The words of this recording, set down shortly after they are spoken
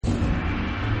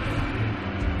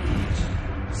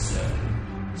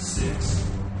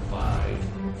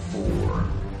4,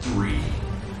 3,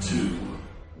 2,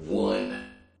 1.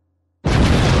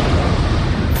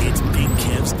 It's Big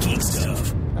Kev's Geek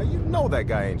Stuff. Now you know that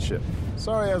guy ain't shit.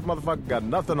 Sorry ass motherfucker got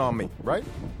nothing on me, right?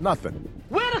 Nothing.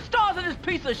 Where are the stars of this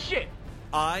piece of shit?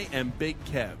 I am Big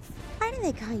Kev. Why do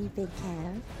they call you Big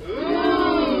Kev?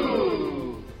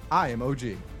 I am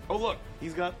OG. Oh look,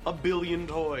 he's got a billion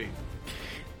toys.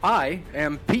 I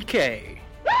am PK.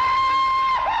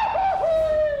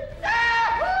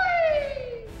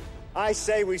 I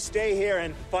say we stay here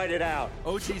and fight it out.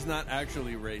 OG's not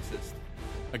actually racist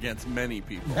against many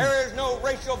people. There is no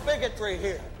racial bigotry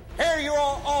here. Here you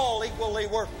are all equally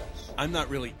worthless. I'm not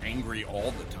really angry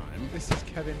all the time. This is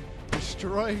Kevin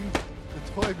destroying the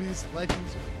Toy Biz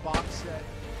Legends box set.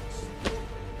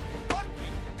 Fucking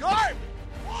garbage!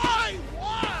 Why?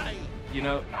 You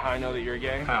know how I know that you're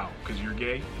gay? How? Because you're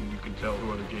gay and you can tell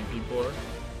who other gay people are?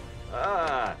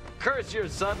 Ah, curse your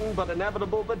sudden but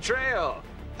inevitable betrayal.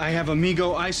 I have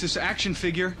Amigo Isis action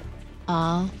figure.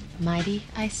 Almighty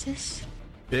Isis?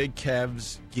 Big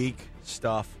Kev's Geek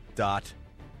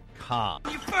Stuff.com.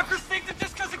 You fuckers think that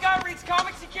just because a guy reads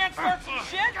comics he can't start some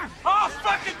shit? I'll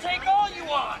fucking take all you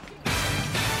want!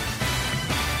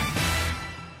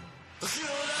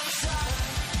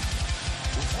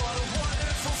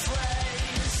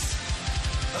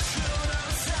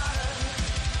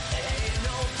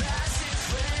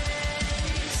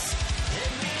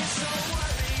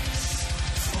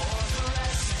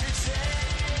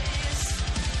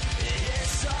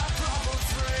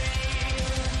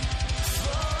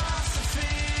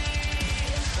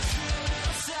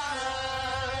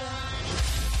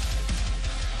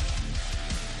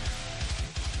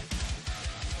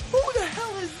 Who the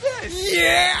hell is this?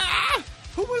 Yeah!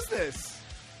 Who was this?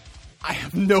 I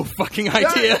have no fucking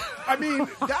idea.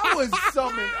 That was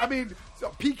something.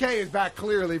 So PK is back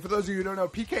clearly. For those of you who don't know,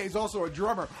 PK is also a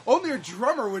drummer. Only a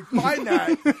drummer would find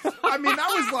that. That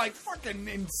was like fucking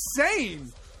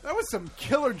insane. That was some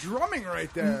killer drumming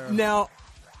right there. Now,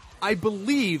 I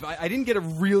believe, I didn't get a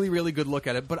really, really good look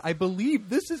at it, but I believe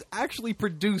this is actually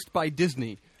produced by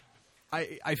Disney.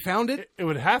 I found it. It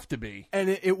would have to be. And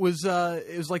it was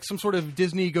like some sort of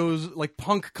Disney goes, like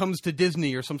Punk comes to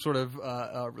Disney or some sort of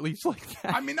release like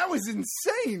that. That was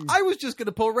insane. I was just going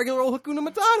to pull a regular old Hakuna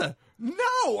Matata.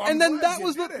 No, and then that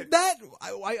was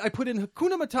I put in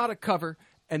Hakuna Matata cover,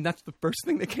 and that's the first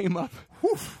thing that came up.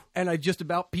 Oof. And I just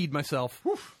about peed myself.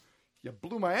 Oof. You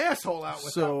blew my asshole out with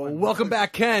that So one. welcome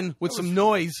back, Ken, with some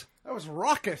noise. That was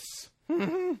raucous.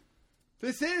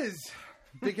 This is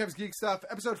Big Kev's Geek Stuff,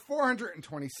 episode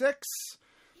 426.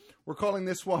 We're calling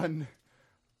this one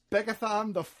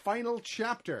Begathon, the final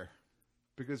chapter,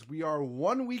 because we are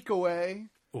 1 week away.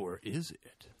 Or is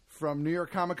it? From New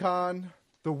York Comic Con.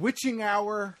 The witching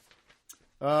hour,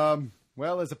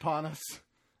 is upon us,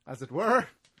 as it were.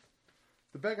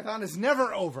 The Begathon is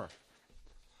never over.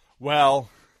 Well,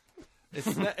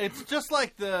 it's just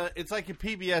like it's like a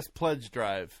PBS pledge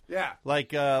drive. Yeah. Like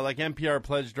NPR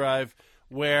pledge drive,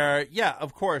 where, yeah,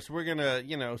 of course, we're going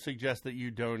to, suggest that you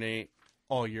donate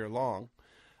all year long.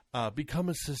 Become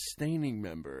a sustaining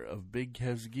member of Big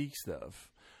Kev's Geek Stuff.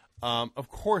 Of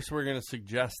course, we're going to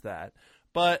suggest that.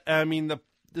 But,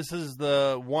 this is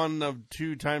the one of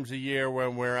 2 times a year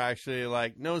when we're actually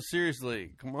like, no,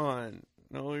 seriously, come on.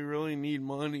 No, we really need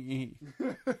money.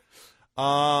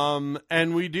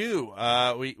 And we do.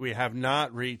 We have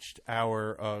not reached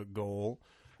our goal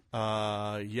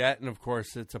yet, and of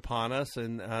course it's upon us,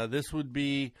 and this would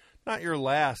be not your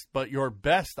last but your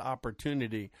best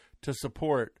opportunity to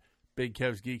support Big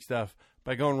Kev's Geek Stuff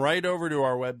by going right over to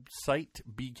our website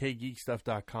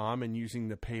bkgeekstuff.com and using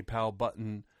the PayPal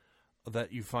button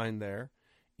that you find there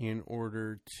in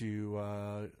order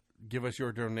to give us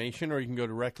your donation, or you can go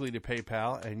directly to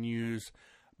PayPal and use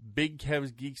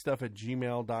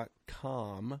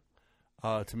bigkevsgeekstuff@gmail.com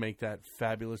to make that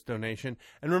fabulous donation.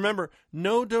 And remember,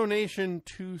 no donation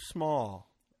too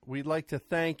small. We'd like to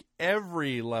thank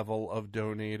every level of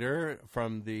donator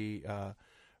from the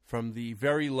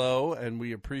very low, and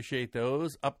we appreciate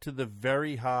those, up to the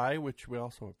very high, which we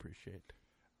also appreciate.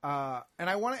 And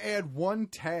I want to add one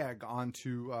tag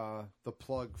onto the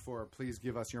plug for Please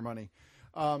Give Us Your Money,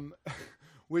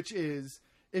 which is,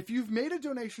 if you've made a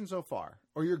donation so far,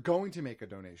 or you're going to make a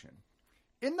donation,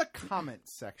 in the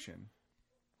comments section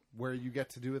where you get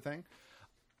to do a thing,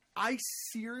 I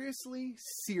seriously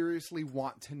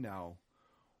want to know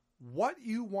what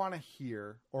you want to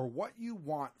hear or what you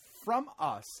want from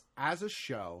us as a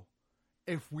show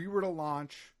if we were to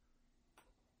launch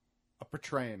a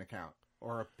Patreon account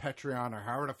or a Patreon or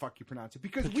however the fuck you pronounce it.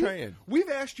 Because we've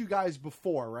asked you guys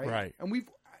before, right? Right. And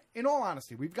in all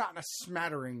honesty, we've gotten a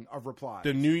smattering of replies.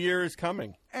 The new year is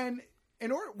coming. And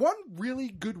in order, one really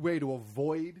good way to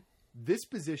avoid this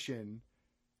position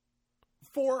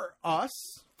for us,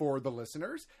 for the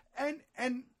listeners,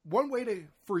 and one way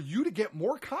for you to get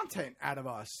more content out of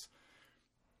us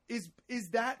is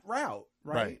that route,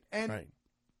 right?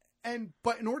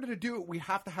 But in order to do it, we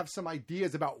have to have some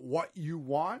ideas about what you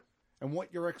want and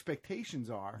what your expectations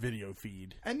are. Video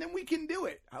feed. And then we can do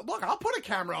it. Look, I'll put a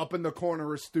camera up in the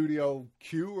corner of Studio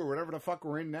Q or whatever the fuck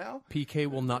we're in now. PK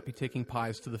will not be taking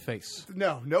pies to the face.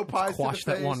 No pies to the face. Quash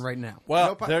that one right now.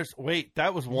 Well,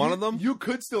 that was one of them? You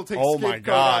could still take my Scapegoat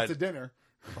God. out to dinner.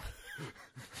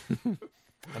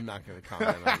 I'm not going to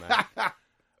comment on that.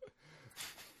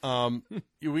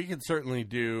 We could certainly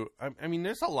do. I mean,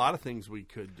 there's a lot of things we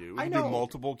could do. We could do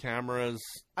multiple cameras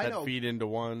that feed into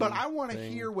one. But I want to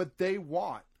hear what they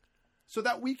want, so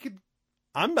that we could.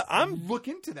 I'm look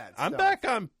into that. I'm stuff. back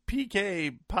on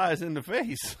PK pies in the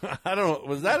face. I don't know.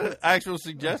 Was that an actual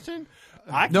suggestion?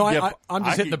 I'm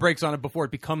just hitting the brakes on it before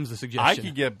it becomes a suggestion. I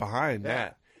could get behind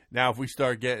that. Now, if we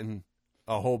start getting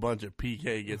a whole bunch of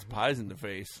PK gets pies in the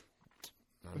face.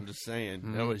 I'm just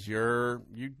saying that was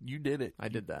you did it. I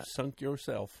did that. Sunk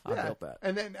yourself. I built that.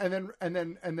 And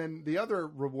then the other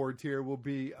reward tier will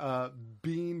be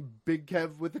being Big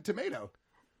Kev with the tomato.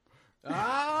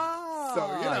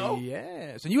 So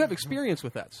yes, and you have experience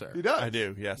with that, sir. He does. I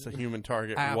do. Yes, a human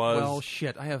target was. Well,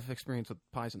 shit. I have experience with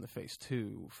pies in the face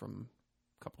too from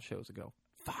a couple shows ago.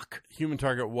 Fuck. Human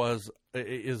target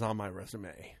is on my resume.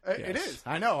 It is.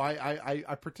 I know.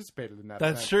 I participated in that.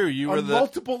 That's event. true. You were on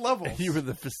multiple levels. You were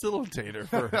the facilitator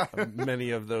for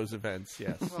many of those events.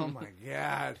 Yes. Oh my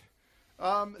God.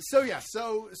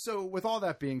 So with all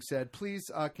that being said,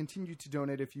 please continue to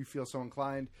donate if you feel so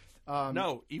inclined.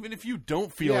 No, even if you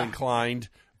don't feel inclined,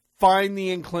 find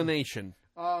the inclination.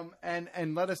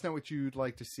 And let us know what you'd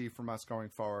like to see from us going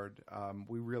forward.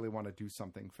 We really want to do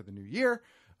something for the new year,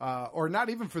 or not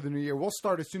even for the new year. We'll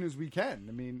start as soon as we can.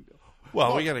 I mean, we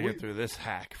got to get through this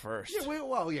hack first.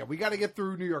 Yeah, we got to get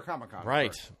through New York Comic Con.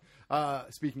 Right.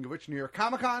 First. Speaking of which, New York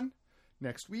Comic Con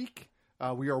next week.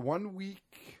 We are 1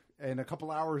 week and a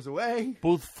couple hours away.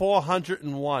 Booth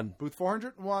 401. Booth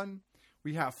 401.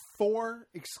 We have 4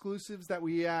 exclusives that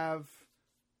we have.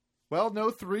 Well, no,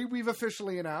 3 we've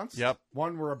officially announced. Yep.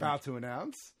 1 we're about to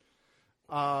announce.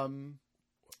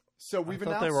 So we've I thought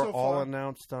announced they were so all far.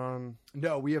 announced on.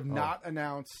 No, we have not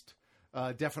announced.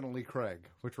 Definitely Craig,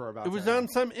 which we're about. It was to on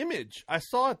some image. I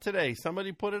saw it today.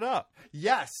 Somebody put it up.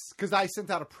 Yes, because I sent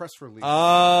out a press release.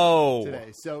 Oh,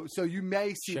 today. So you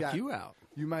may see Check that. you out.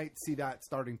 You might see that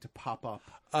starting to pop up.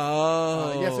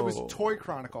 Oh, yes, it was Toy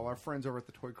Chronicle. Our friends over at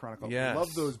the Toy Chronicle. Yes.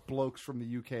 Love those blokes from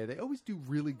the UK. They always do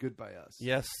really good by us.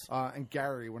 Yes. And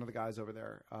Gary, one of the guys over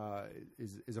there,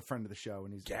 is a friend of the show,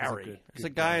 and he's Gary. He's There's a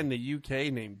guy in the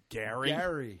UK named Gary.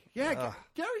 Gary. Yeah,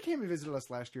 Gary came and visited us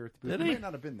last year at the booth. Did He he? might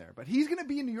not have been there, but he's going to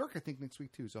be in New York, I think, next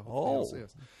week too. So hopefully he'll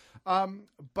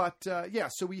see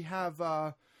us. So we have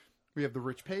the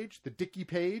Rich Page, the Dickie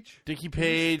Page,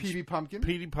 PB Pumpkin,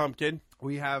 Petey Pumpkin.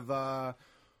 We have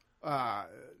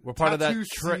we're part of that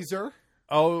Caesar.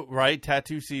 Oh, right,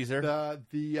 Tattoo Caesar.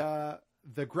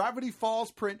 The Gravity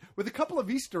Falls print with a couple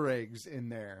of Easter eggs in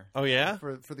there. Oh yeah,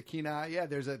 for the Kenai. Yeah,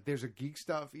 there's a Geek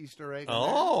Stuff Easter egg.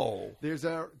 Oh, there's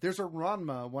a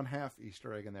Ranma 1/2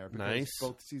 Easter egg in there. Because nice.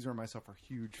 Both Caesar and myself are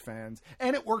huge fans,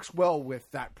 and it works well with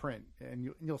that print,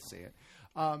 and you'll see it.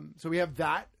 So we have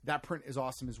that. That print is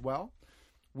awesome as well.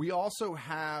 We also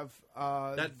have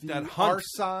the R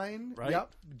sign, right?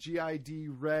 Yep, GID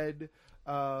red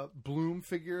Bloom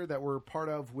figure that we're part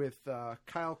of with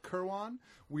Kyle Kerwan.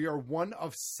 We are one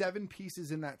of 7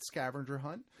 pieces in that scavenger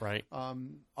hunt. Right.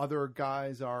 Other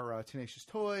guys are Tenacious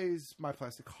Toys, My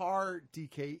Plastic Heart,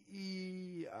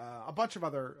 DKE, a bunch of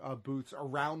other booths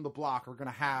around the block are going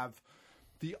to have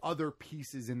the other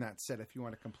pieces in that set if you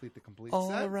want to complete the complete all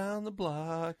set. around the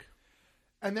block.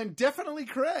 And then definitely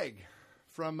Craig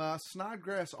from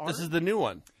Snodgrass Art. This is the new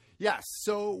one. Yes,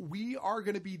 so we are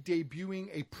going to be debuting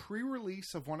a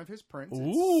pre-release of one of his prints.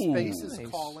 Ooh, Space is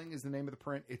Calling is the name of the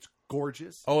print. It's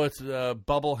gorgeous. Oh, it's a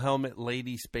bubble helmet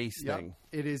lady space Yep. thing.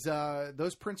 It is.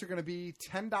 Those prints are going to be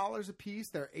 $10 a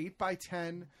piece. They're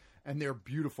 8x10, and they're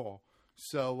beautiful.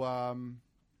 So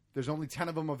there's only 10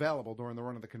 of them available during the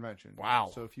run of the convention. Wow.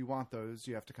 So if you want those,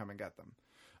 you have to come and get them.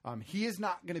 He is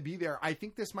not going to be there. I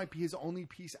think this might be his only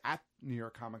piece at New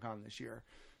York Comic Con this year.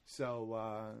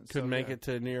 So couldn't make it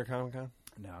to New York Comic Con.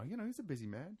 No, he's a busy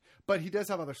man, but he does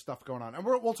have other stuff going on, and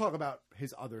we'll talk about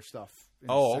his other stuff. In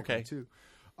a second okay. too.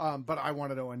 But I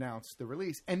wanted to announce the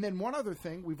release. And then one other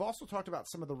thing, we've also talked about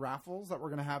some of the raffles that we're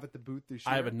going to have at the booth this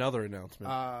year. I have another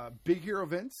announcement. Big Hero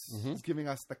Vince is giving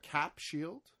us the Cap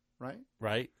Shield, right?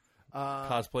 Right.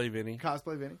 Cosplay Vinny.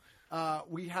 Cosplay Vinny.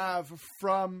 We have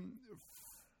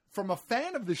from a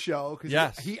fan of the show,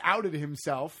 because he outed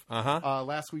himself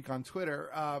last week on Twitter,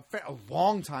 a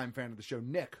longtime fan of the show,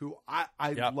 Nick, who I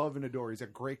love and adore. He's a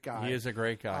great guy. He is a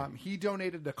great guy. He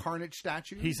donated the Carnage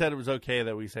statue. He said it was okay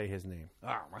that we say his name.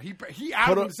 He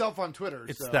outed himself on Twitter.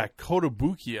 It's that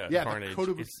Kotobukiya Carnage.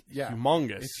 It's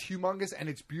humongous. It's humongous, and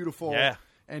it's beautiful. Yeah.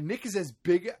 And Nick is as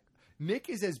big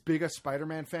a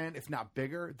Spider-Man fan, if not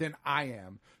bigger, than I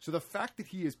am. So the fact that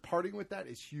he is parting with that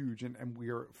is huge, and we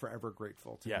are forever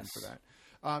grateful to him for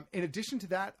that. In addition to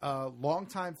that,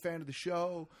 longtime fan of the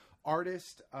show,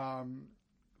 artist,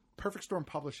 Perfect Storm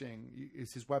Publishing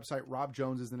is his website. Rob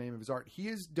Jones is the name of his art. He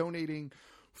is donating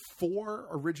 4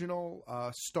 original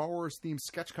Star Wars themed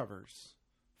sketch covers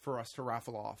for us to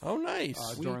raffle off. Oh, nice.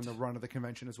 During the run of the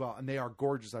convention as well. And they are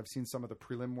gorgeous. I've seen some of the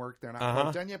prelim work. They're not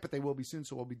quite done yet, but they will be soon,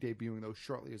 so we'll be debuting those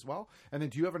shortly as well. And then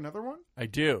do you have another one? I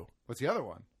do. What's the other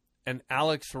one? An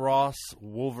Alex Ross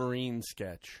Wolverine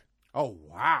sketch. Oh,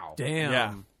 wow. Damn.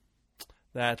 Yeah.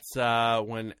 That's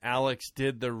when Alex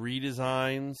did the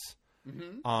redesigns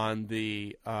on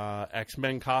the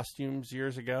X-Men costumes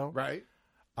years ago. Right.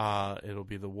 It'll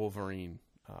be the Wolverine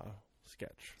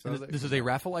sketch. So this is a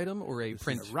raffle item or a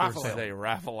print? This is a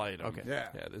raffle item. Okay. Yeah.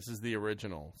 This is the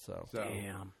original. So.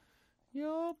 Damn.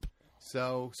 Yup.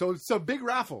 So big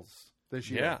raffles this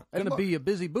year. Yeah. Going to be a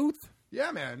busy booth.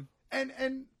 Yeah, man.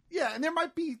 And there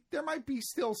might be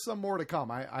still some more to come.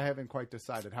 I haven't quite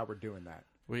decided how we're doing that.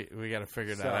 We got to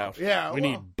figure that out. Yeah, we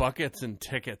need buckets and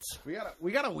tickets. We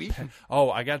got a week.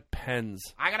 I got pens.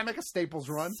 I got to make a Staples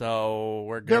run.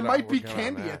 So there might be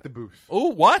candy at the booth.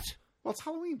 Oh, what? Well, it's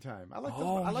Halloween time. I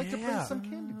like to bring some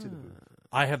candy to the booth.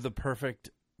 I have the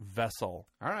perfect vessel.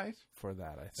 All right. For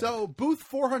that, I think. So booth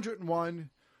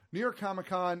 401, New York Comic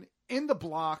Con, in the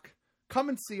block. Come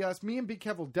and see us. Me and Big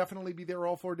Kev will definitely be there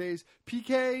all 4 days.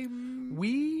 PK,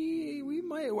 we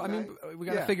might. I mean, we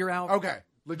got to figure out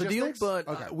the deal,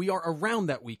 but we are around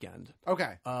that weekend.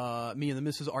 Okay. Me and the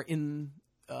missus are in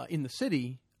the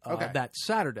city that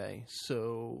Saturday,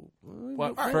 so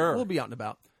we'll be out and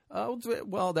about.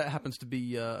 Well, that happens to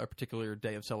be a particular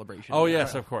day of celebration. Oh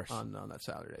yes, of course, on that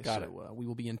Saturday. Got it. We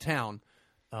will be in town,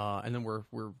 and then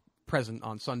we're present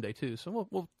on Sunday too. So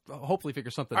we'll hopefully figure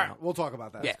something out. We'll talk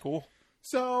about that. Yeah, cool.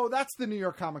 So that's the New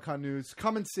York Comic Con news.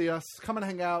 Come and see us. Come and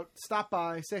hang out. Stop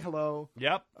by. Say hello.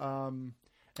 Yep. And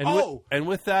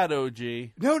with that, OG.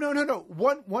 No.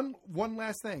 One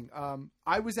last thing.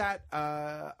 I was at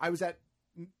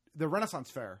the Renaissance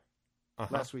Fair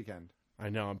last weekend. I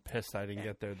know. I'm pissed I didn't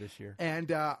get there this year.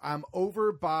 And I'm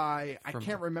over by, I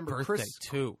can't remember, Chris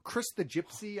the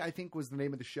Gypsy, I think was the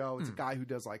name of the show. It's a guy who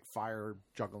does like fire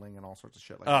juggling and all sorts of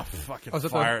shit like that. Fucking is it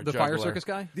fire the Fire Circus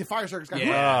guy? The Fire Circus guy.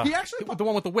 Yeah. He actually... The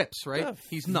one with the whips, right? Yeah.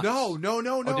 He's nuts. No.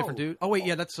 Oh, different dude? Oh, wait,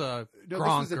 yeah, that's No,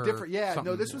 Gronk this was a different, this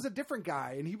something. was a different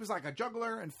guy. And he was like a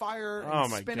juggler and fire and Oh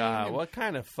my spinning. god! And... What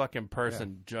kind of fucking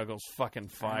person juggles fucking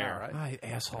fire? I know, right?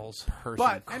 Assholes.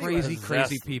 But anyway,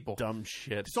 crazy people. Dumb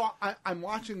shit. So I'm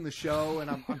watching the show and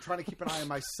I'm trying to keep an eye on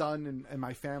my son and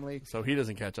my family. So he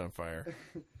doesn't catch on fire.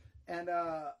 And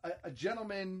a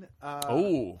gentleman,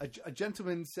 a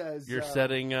gentleman says, "You're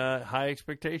setting high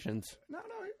expectations." No,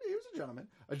 he was a gentleman.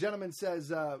 A gentleman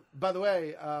says, "By the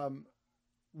way,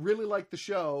 really like the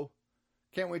show.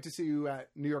 Can't wait to see you at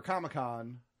New York Comic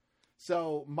Con."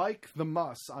 So Mike the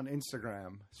Muss on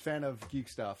Instagram, is a fan of geek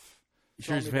stuff.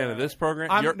 You're a fan of this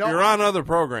program? You're on other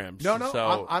programs. No.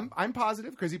 So. I'm positive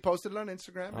because he posted it on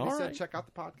Instagram and he said, right. check out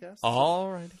the podcast.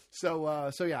 All right. So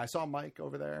yeah, I saw Mike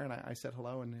over there and I said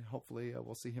hello and hopefully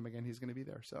we'll see him again. He's going to be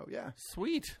there. So yeah.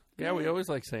 Sweet. Yeah, we always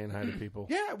like saying hi to people.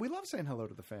 Yeah, we love saying hello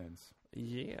to the fans.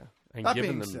 Yeah. And That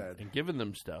giving being them said, giving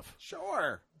them stuff.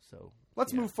 Sure. So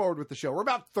let's move forward with the show. We're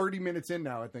about 30 minutes in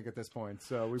now, I think, at this point.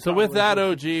 So with that,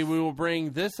 OG, we will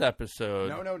bring this episode.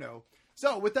 No.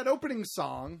 So, with that opening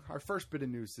song, our first bit of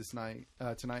news tonight,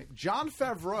 Jon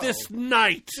Favreau. This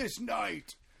night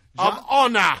of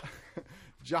honor.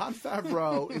 Jon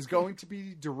Favreau is going to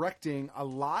be directing a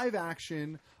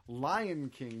live-action Lion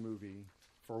King movie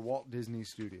for Walt Disney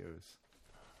Studios.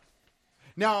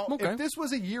 Now, if this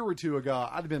was a year or two ago,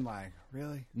 I'd have been like,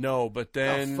 really? No, but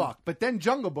then... Oh, fuck. But then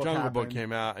Jungle Book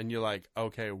came out, and you're like,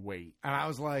 okay, wait. And I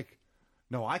was like...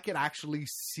 No, I could actually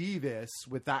see this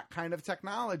with that kind of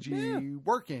technology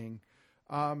working.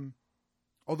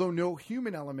 Although no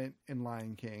human element in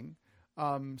Lion King,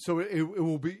 So it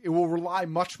will rely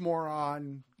much more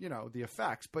on the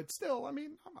effects, but still, I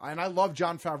mean, and I love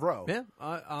Jon Favreau. Yeah,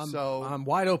 I'm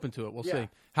wide open to it. We'll see.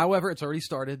 However, it's already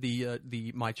started.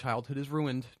 The My Childhood is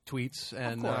Ruined tweets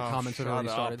and comments have already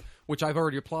started, which I've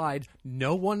already replied.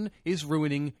 No one is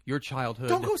ruining your childhood.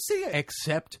 Don't go see it,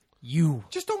 except you.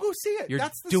 Just don't go see it. You're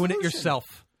That's the doing solution. It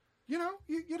yourself. You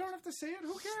don't have to see it.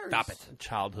 Who cares? Stop it.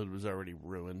 Childhood was already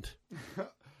ruined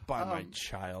by my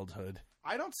childhood.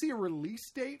 I don't see a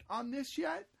release date on this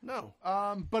yet. No.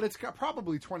 But it's got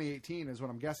probably 2018 is what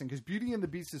I'm guessing, because Beauty and the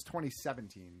Beast is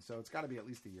 2017, so it's got to be at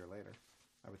least a year later,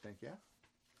 I would think, yeah?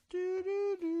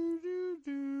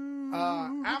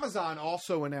 Amazon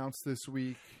also announced this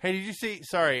week. Hey, did you see?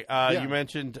 Sorry, you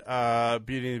mentioned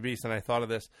Beauty and the Beast, and I thought of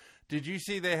this. Did you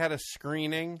see they had a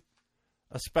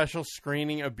special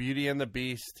screening of Beauty and the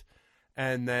Beast?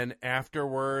 And then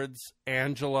afterwards,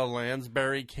 Angela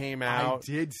Lansbury came out. I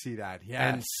did see that, yes.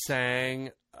 And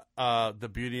sang the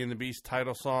Beauty and the Beast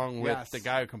title song with the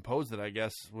guy who composed it, I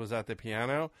guess, was at the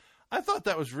piano. I thought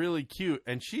that was really cute.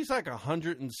 And she's like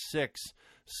 106,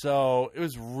 so it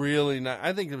was really nice.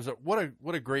 I think it was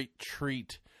what a great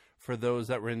treat for those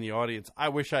that were in the audience. I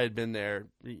wish I had been there,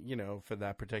 for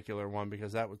that particular one,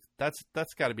 because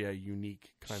that's got to be a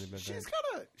unique kind of event.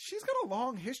 She's got a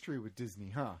long history with Disney,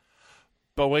 huh?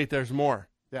 But wait, there's more.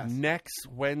 Yes. Next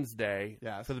Wednesday,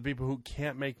 for the people who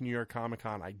can't make New York Comic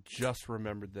Con, I just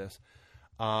remembered this.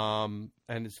 And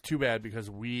it's too bad because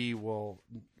we will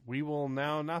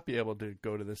now not be able to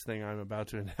go to this thing I'm about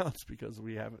to announce because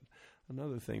we have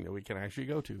another thing that we can actually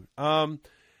go to.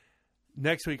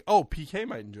 Next week, PK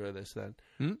might enjoy this then.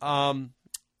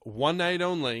 One night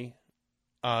only,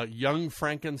 Young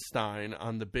Frankenstein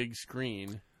on the big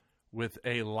screen with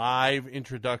a live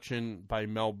introduction by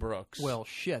Mel Brooks. Well,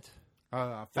 shit.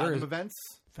 Fathom Events?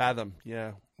 Fathom,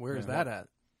 yeah. Where is that at?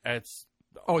 It's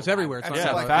everywhere. It's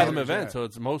Fathom Event, so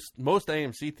it's most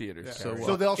AMC theaters. Yeah.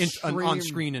 So they'll stream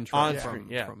on-screen intro from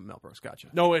Mel Brooks. Gotcha.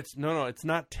 No, it's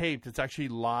not taped. It's actually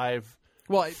live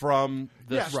from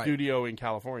the studio in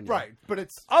California. Right, but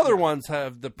it's... Other ones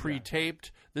have the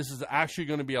pre-taped. This is actually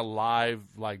going to be a live,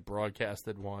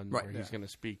 broadcasted one where he's going to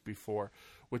speak before,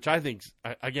 which I think,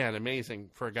 again, amazing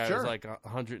for a guy who's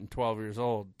 112 years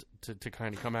old to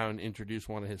kind of come out and introduce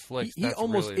one of his flicks. He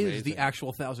almost is the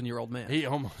actual 1,000-year-old man. He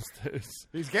almost is.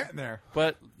 He's getting there.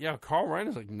 But, Carl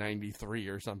Reiner's like 93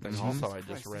 or something. Also, I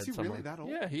just read somewhere. Is he really that old?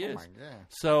 Yeah, he is. My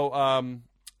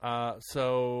God.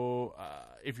 So,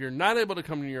 if you're not able to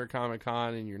come to New York Comic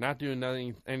Con and you're not doing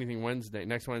anything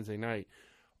next Wednesday night,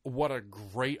 what a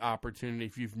great opportunity.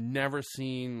 If you've never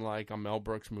seen a Mel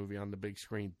Brooks movie on the big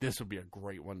screen, this would be a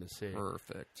great one to see.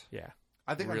 Perfect. Yeah.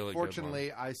 I think, really,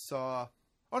 unfortunately, I saw...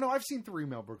 Oh, no, I've seen 3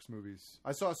 Mel Brooks movies.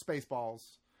 I saw Spaceballs,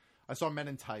 I saw Men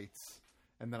in Tights,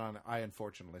 and then I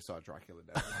unfortunately saw Dracula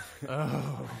Dead.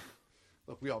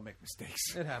 Look, we all make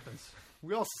mistakes. It happens.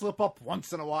 We all slip up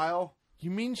once in a while.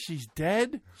 You mean she's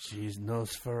dead? She's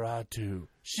Nosferatu.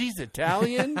 She's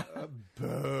Italian?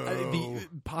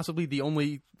 Possibly the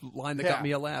only line that got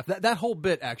me a laugh. That whole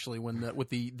bit, actually, with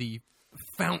the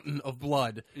fountain of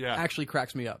blood actually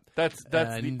cracks me up. That's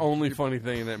the only funny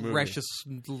thing in that movie. Precious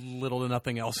little to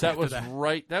nothing else. That was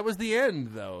right. That was the end,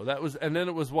 though. And then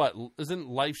it was what? Isn't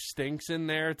Life Stinks in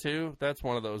there too? That's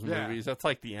one of those movies. That's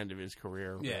like the end of his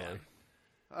career. Really.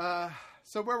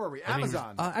 So where were we?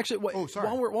 Amazon. Actually,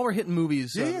 while we're hitting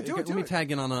movies, let me it.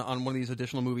 tag in on one of these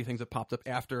additional movie things that popped up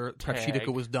after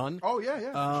Tuxedo was done. Oh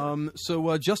yeah.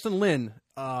 So Justin Lin,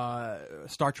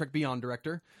 Star Trek Beyond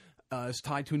director, is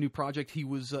tied to a new project. He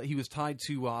was tied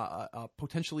to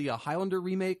potentially a Highlander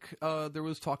remake. There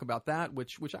was talk about that,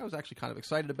 which I was actually kind of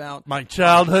excited about. My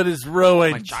childhood is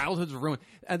ruined. My childhood's ruined.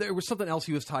 And there was something else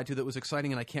he was tied to that was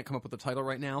exciting, and I can't come up with the title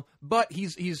right now. But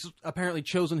he's apparently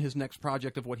chosen his next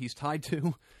project of what he's tied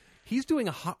to. He's doing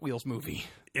a Hot Wheels movie.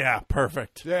 Yeah,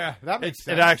 perfect. Yeah, that makes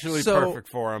sense. It's actually perfect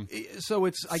for him. So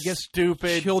it's, I guess,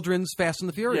 stupid children's Fast and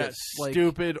the Furious.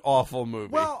 Stupid, awful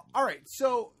movie. Well, all right.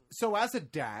 So as a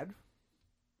dad,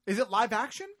 is it live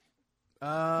action? Do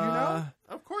you know?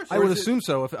 Of course. I would assume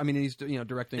so. He's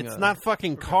directing. It's not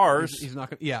fucking Cars. He's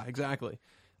not. Yeah, exactly.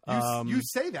 You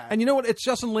say that, and you know what? It's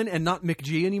Justin Lin and not Mick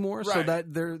G anymore. Right. So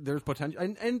that there's potential.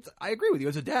 And I agree with you.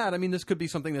 As a dad, I mean, this could be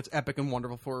something that's epic and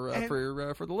wonderful for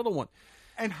the little one.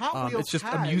 And Hot Wheels. It just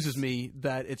amuses me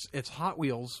that it's Hot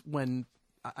Wheels when.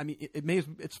 I mean,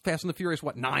 it's Fast and the Furious.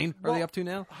 What 9 are they up to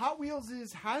now? Hot Wheels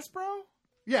is Hasbro.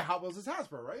 Yeah, Hot Wheels is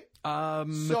Hasbro, right?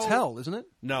 Mattel, isn't it?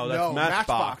 No, that's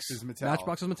Matchbox. Is Mattel.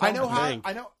 Matchbox is Mattel.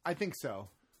 I know. I think so.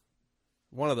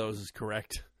 One of those is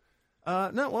correct.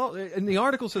 No, well, in the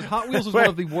article says Hot Wheels is one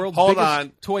of the world's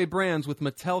biggest toy brands, with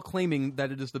Mattel claiming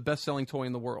that it is the best-selling toy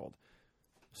in the world.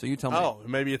 So you tell me. Oh,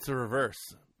 maybe it's the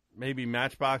reverse. Maybe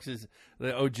Matchbox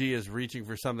the OG is reaching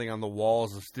for something on the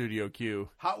walls of Studio Q.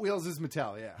 Hot Wheels is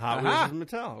Mattel, yeah. Hot Wheels is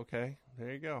Mattel. Okay,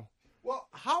 there you go. Well,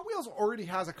 Hot Wheels already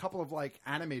has a couple of like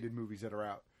animated movies that are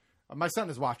out. My son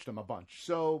has watched them a bunch.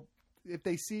 So if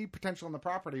they see potential in the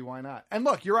property, why not? And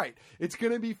look, you're right. It's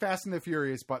going to be Fast and the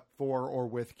Furious, but for or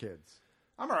with kids.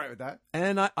 I'm all right with that.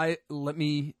 And I let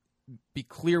me be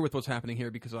clear with what's happening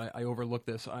here because I overlooked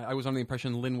this. I was under the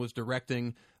impression Lynn was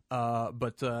directing,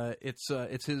 but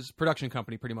it's his production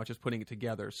company pretty much is putting it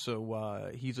together.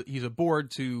 So he's aboard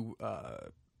to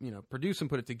produce and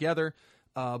put it together.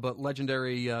 But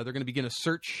Legendary, they're going to begin a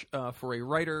search for a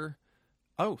writer.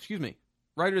 Oh, excuse me,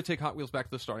 writer to take Hot Wheels back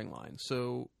to the starting line.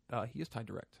 So he is tied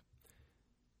direct.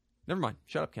 Never mind.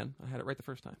 Shut up, Ken. I had it right the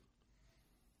first time.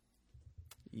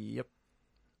 Yep.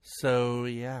 So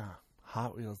yeah,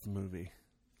 Hot Wheels the movie.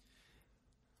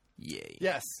 Yay.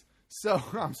 Yes. So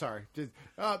I'm sorry.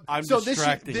 I'm so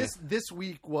distracting. This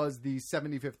week was the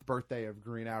 75th birthday of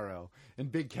Green Arrow,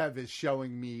 and Big Kev is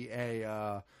showing me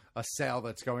a sale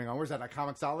that's going on. Where's that? At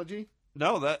Comixology?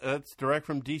 No, that's direct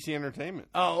from DC Entertainment.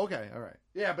 Oh, okay, all right.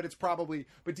 Yeah, but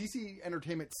but DC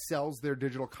Entertainment sells their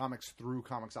digital comics through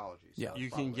Comixology. So Yeah, you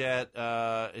can get.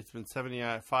 It's been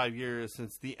 75 years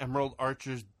since the Emerald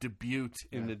Archer's debut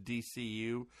in the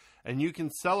DCU, and you can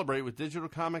celebrate with digital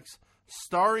comics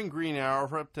starring Green Arrow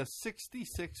for up to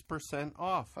 66%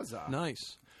 off. Huzzah!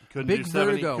 Nice. Couldn't Big do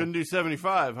 70. Vertigo. Couldn't do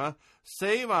 75, huh?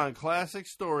 Save on classic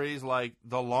stories like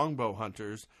The Longbow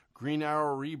Hunters, Green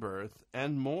Arrow Rebirth,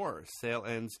 and more. Sale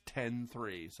ends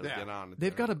 10/3, so get on it.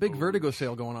 They've got a big Vertigo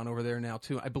sale going on over there now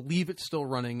too. I believe it's still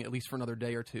running at least for another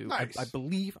day or two. Nice. I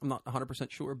believe, I'm not 100%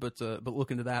 sure, but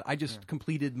look into that. I just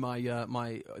completed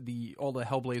my all the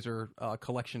Hellblazer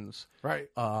collections, right?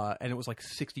 And it was like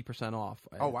 60% off.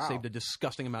 Oh, wow. Saved a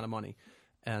disgusting amount of money.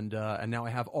 And now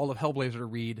I have all of Hellblazer to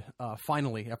read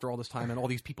finally after all this time, and all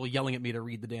these people yelling at me to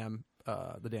read the damn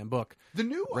book. The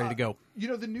new ready to go.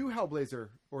 The new Hellblazer,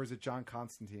 or is it John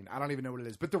Constantine? I don't even know what it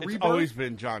is. But It's Rebirth, always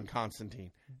been John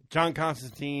Constantine. John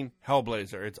Constantine,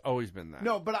 Hellblazer. It's always been that.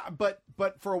 No,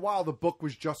 but for a while the book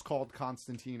was just called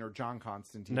Constantine or John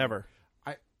Constantine. Never.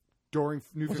 During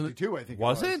New 52, I think.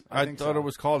 Was it? I think thought so. it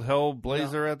was called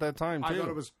Hellblazer at that time, too. I thought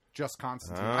it was just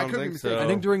Constantine. I don't think so. I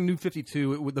think during New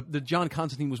 52, the John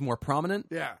Constantine was more prominent.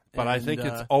 Yeah. But I think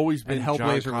it's always been and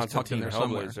Hellblazer John was tucked in Constantine there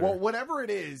somewhere. Hellblazer. Well, whatever it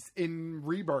is in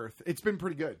Rebirth, it's been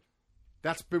pretty good.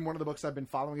 That's been one of the books I've been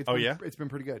following. It's been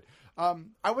pretty good.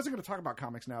 I wasn't going to talk about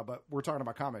comics now, but we're talking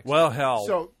about comics. Well, hell.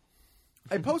 So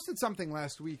I posted something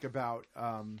last week about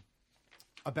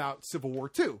Civil War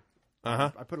II. I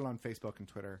put it on Facebook and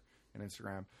Twitter and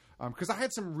Instagram because I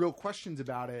had some real questions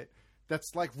about it.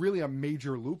 That's like really a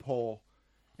major loophole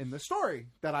in the story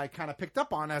that I kind of picked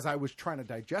up on as I was trying to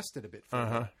digest it a bit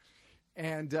further.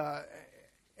 And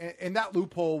that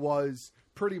loophole was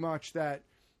pretty much that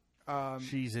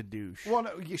she's a douche. Well,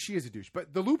 no, yeah, she is a douche.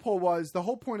 But the loophole was the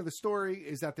whole point of the story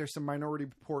is that there's some Minority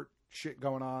Report shit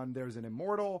going on. There's an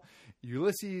immortal,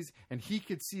 Ulysses, and he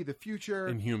could see the future.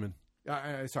 Inhuman.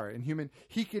 Inhuman.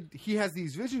 He has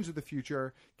these visions of the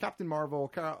future. Captain Marvel,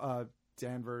 Carol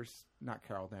Danvers, not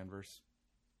Carol Danvers.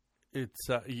 It's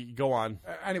go on.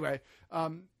 Anyway,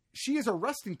 she is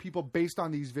arresting people based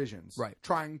on these visions.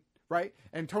 Right.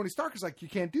 And Tony Stark is like, you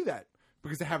can't do that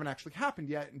because they haven't actually happened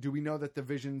yet. And do we know that the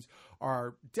visions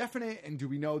are definite? And do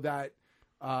we know that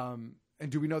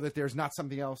there's not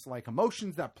something else like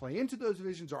emotions that play into those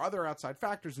visions or other outside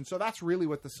factors? And so that's really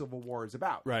what the Civil War is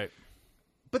about. Right.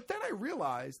 But then I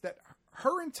realized that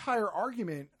her entire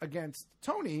argument against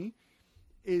Tony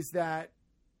is that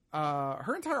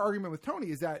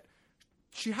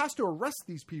she has to arrest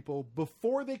these people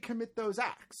before they commit those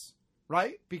acts,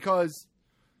 right? Because,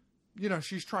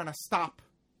 she's trying to stop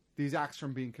these acts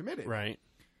from being committed. Right.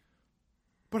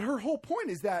 But her whole point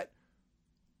is that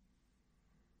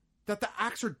the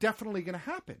acts are definitely going to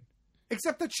happen,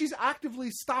 except that she's actively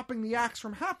stopping the acts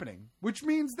from happening, which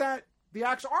means that the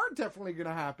acts are definitely going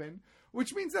to happen,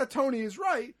 which means that Tony is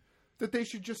right, that they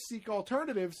should just seek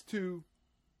alternatives to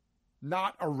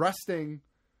not arresting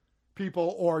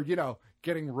people or,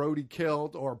 getting Rhodey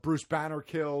killed or Bruce Banner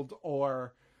killed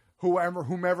or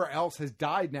whomever else has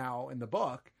died now in the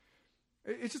book.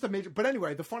 It's just a major... But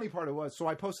anyway, the funny part was, so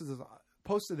I posted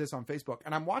this on Facebook,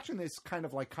 and I'm watching this kind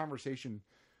of like conversation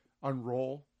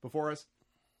unroll before us.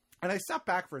 And I sat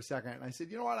back for a second and I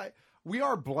said, you know what? We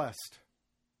are blessed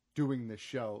doing this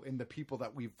show in the people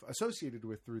that we've associated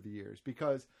with through the years,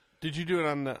 because... Did you do it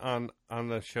on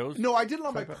the shows? No, I did it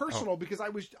on my personal because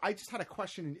I just had a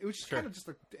question. It was just kind of just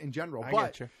in general.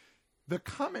 But the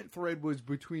comment thread was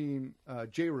between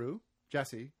J. Rue,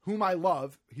 Jesse, whom I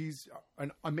love. He's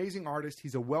an amazing artist.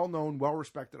 He's a well-known,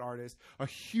 well-respected artist, a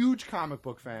huge comic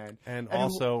book fan. And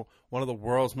also one of the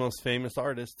world's most famous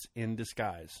artists in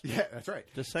disguise. Yeah, that's right.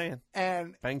 Just saying.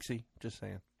 And Banksy, just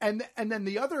saying. And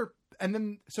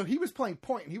then so he was playing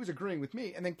point, and he was agreeing with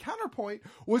me. And then counterpoint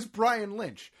was Brian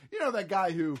Lynch. You know, that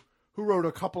guy who wrote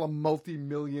a couple of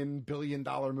multi-million,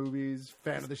 billion-dollar movies,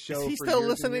 fan of the show. Is he for still years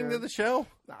listening and to years. the show?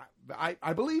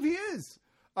 I believe he is.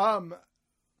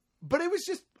 But it was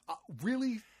just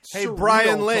really Hey, surreal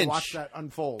Brian to Lynch, watch that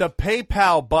unfold. the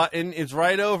PayPal button is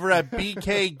right over at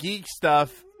BK Geek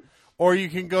Stuff, or you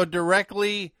can go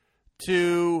directly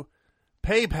to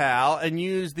PayPal and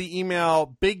use the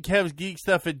email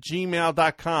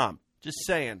bigkevsgeekstuff@gmail.com. Just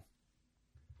saying.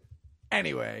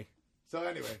 Anyway, so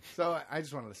I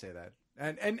just wanted to say that.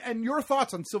 And your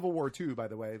thoughts on Civil War II, by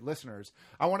the way, listeners.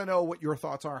 I want to know what your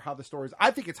thoughts are, how the stories. I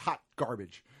think it's hot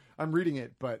garbage. I'm reading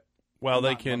it, but Well,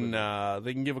 they can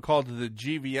give a call to the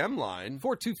GVM line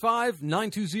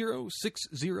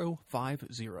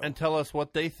 425-920-6050 and tell us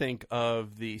what they think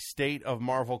of the state of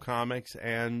Marvel Comics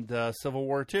and Civil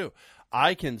War II.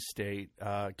 I can state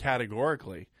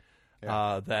categorically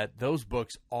that those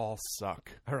books all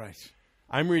suck. All right.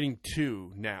 I'm reading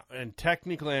 2 now, and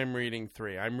technically I'm reading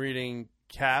 3. I'm reading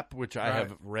Cap, which I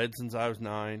have read since I was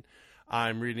 9.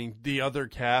 I'm reading The Other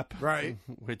Cap,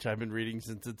 which I've been reading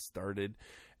since it started.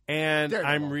 And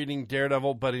Daredevil. I'm reading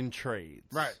Daredevil, but in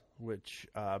trades. Right. Which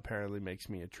apparently makes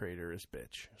me a traitorous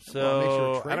bitch. So Well, it makes you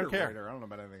a I traitor don't care. writer. I don't know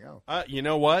about anything else. You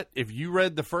know what? If you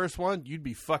read the first one, you'd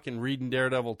be fucking reading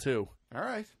Daredevil too. All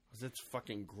right. Because it's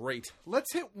fucking great.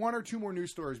 Let's hit one or two more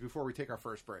news stories before we take our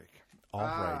first break.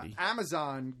 Alrighty.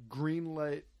 Amazon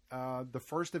greenlit the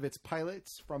first of its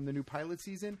pilots from the new pilot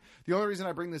season. The only reason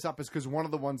I bring this up is because one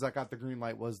of the ones that got the green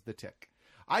light was The Tick.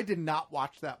 I did not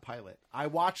watch that pilot. I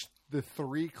watched the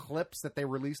 3 clips that they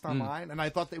released online, and I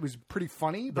thought it was pretty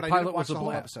funny, but I didn't watch the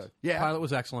whole episode. Yeah, the pilot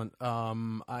was excellent.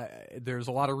 There's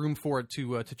a lot of room for it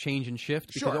to change and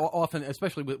shift because often,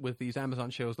 especially with these Amazon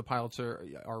shows, the pilots are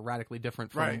radically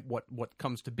different from what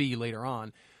comes to be later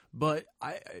on. But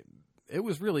it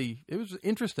was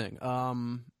interesting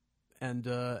and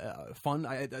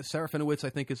fun. Sarah Finowitz, I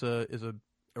think, is a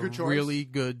Good choice. really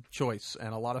good choice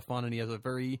and a lot of fun, and he has a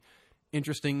very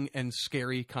interesting and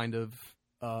scary kind of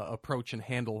approach and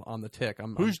handle on The Tick.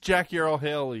 Who's Jackie Earl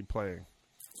Haley playing?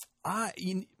 I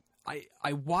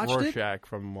watched Rorschach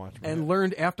from Watchmen. and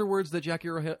learned afterwards that Jackie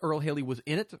Earl Haley was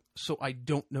in it, so I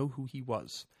don't know who he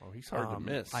was. Oh, he's hard to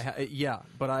miss.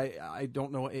 But I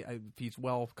don't know if he's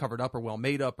well covered up or well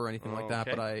made up or anything like that,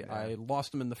 but I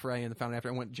lost him in the fray and found out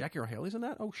after I went, Jackie Earl Haley's in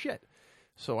that? Oh, shit.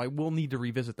 So I will need to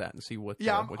revisit that and see what he's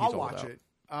I'll all watch about. it.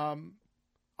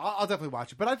 I'll definitely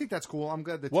watch it, but I think that's cool. I'm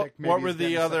glad the What Tick maybe were is the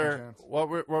getting a second other? chance. What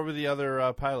were the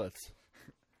other pilots?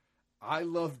 I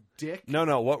love Dick.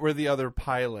 No. What were the other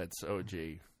pilots? OG.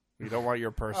 We don't want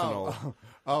your personal.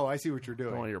 Oh, I see what you're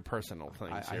doing. Don't want your personal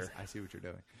things here. I see what you're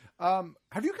doing.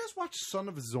 Have you guys watched Son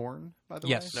of Zorn? By the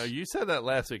way, No, you said that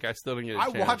last week. I still didn't get a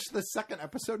chance. I watched the second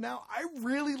episode. Now I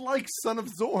really like Son of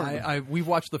Zorn. We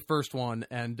watched the first one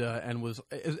and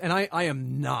I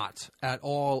am not at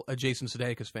all a Jason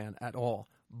Sudeikis fan at all,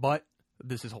 but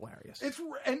this is hilarious. It's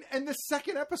and the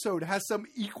second episode has some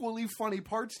equally funny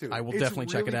parts to it. I will It's definitely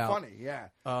check it really out. Funny, yeah.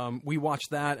 We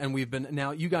watched that, and we've been now.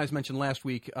 You guys mentioned last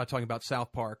week talking about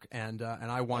South Park, and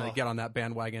I wanted to get on that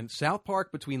bandwagon. South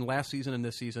Park between last season and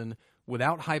this season,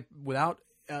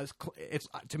 it's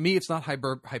to me, it's not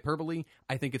hyperbole.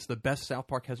 I think it's the best South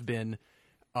Park has been.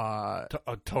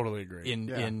 Totally agree.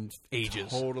 In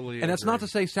ages. Totally And that's agree. not to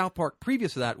say South Park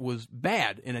previous to that was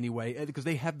bad in any way, because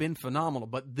they have been phenomenal,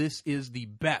 but this is the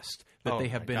best that they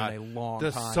have been in a long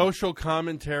time. The social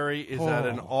commentary is at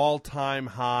an all-time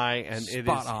high, and it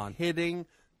Spot is on. hitting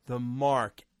the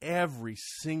mark every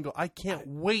single. I can't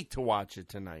wait to watch it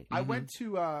tonight. I went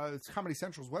to Comedy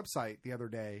Central's website the other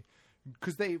day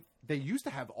because they used to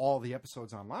have all the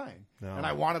episodes online, and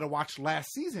I wanted to watch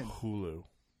last season. Hulu.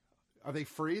 Are they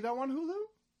free though on Hulu,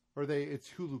 or it's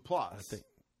Hulu Plus? I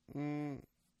think.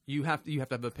 You have to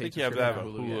have a I paid think you have to have a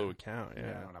subscription Hulu on Hulu, account.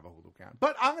 Yeah. I don't have a Hulu account,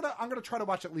 but I'm gonna try to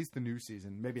watch at least the new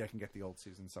season. Maybe I can get the old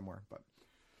season somewhere. But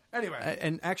anyway,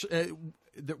 And actually,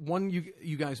 the one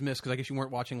you guys missed, because I guess you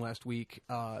weren't watching last week,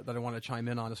 that I want to chime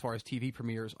in on as far as TV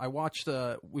premieres. We watched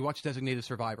Designated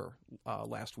Survivor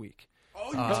last week.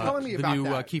 Oh, you were telling me about the new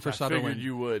that. Kiefer I Sutherland. figured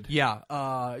you would. Yeah,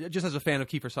 just as a fan of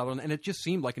Kiefer Sutherland, and it just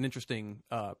seemed like an interesting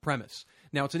premise.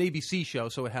 Now, it's an ABC show,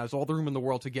 so it has all the room in the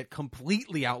world to get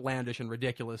completely outlandish and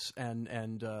ridiculous and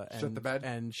Shit the bed.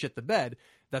 and shit the bed.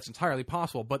 That's entirely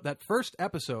possible. But that first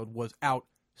episode was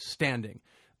outstanding.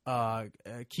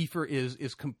 Kiefer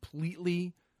is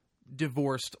completely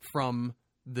divorced from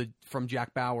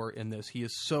Jack Bauer in this. He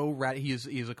is so he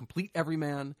is a complete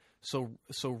everyman, so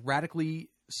radically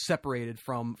separated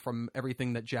from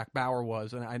everything that Jack Bauer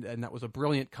was, and that was a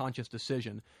brilliant conscious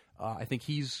decision. I think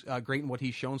he's great in what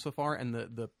he's shown so far, and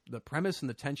the premise and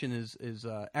the tension is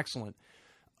excellent.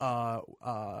 My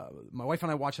wife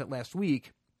and I watched that last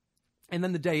week, and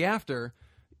then the day after,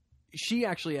 she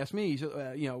actually asked me,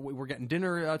 we're getting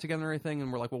dinner together and everything,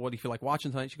 and we're like, well, what do you feel like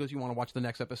watching tonight? She goes, you want to watch the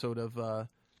next episode of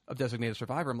Designated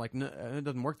Survivor? I'm like, no, it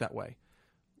doesn't work that way.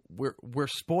 We're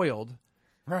spoiled,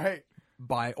 right,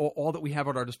 by all that we have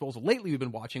at our disposal. Lately, we've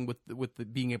been watching with the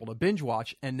being able to binge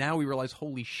watch, and now we realize,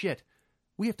 holy shit,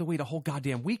 we have to wait a whole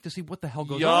goddamn week to see what the hell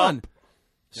goes on.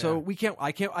 So we can't.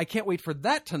 I can't wait for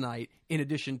that tonight. In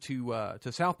addition to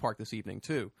South Park this evening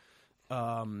too.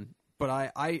 But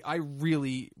I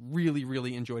really, really,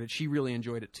 really enjoyed it. She really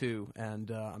enjoyed it too,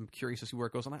 and I'm curious to see where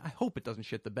it goes. And I hope it doesn't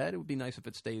shit the bed. It would be nice if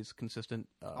it stays consistent.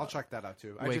 I'll check that out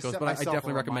too. I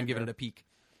definitely recommend giving it a peek.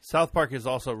 South Park is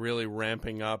also really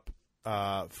ramping up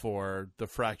for the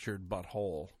Fractured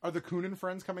Butthole. Are the Coon and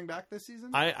Friends coming back this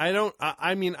season?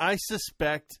 I mean, I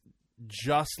suspect,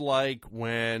 just like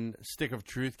when Stick of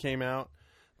Truth came out,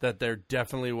 that there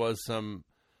definitely was some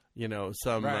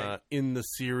right. in the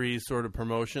series sort of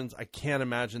promotions. I can't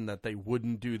imagine that they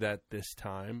wouldn't do that this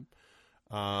time.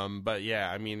 But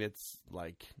yeah, I mean, it's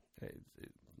like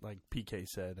PK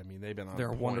said. I mean, they've been on. They're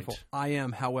point. wonderful. I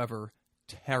am, however,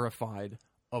 terrified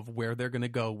of where they're going to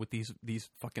go with these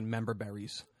fucking member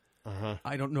berries. Uh-huh.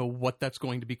 I don't know what that's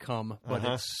going to become, but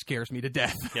it scares me to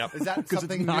death. Yep. Is that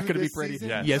something it's not going to be pretty?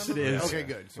 Yes. Yes, it is. Okay,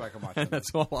 good. So I can watch it.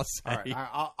 That's all I'll say. All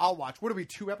right, I'll watch. What are we,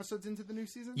 2 episodes into the new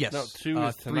season? Yes. No, 2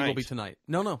 is 3 tonight. will be tonight.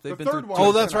 No, they've The been third through. one Oh,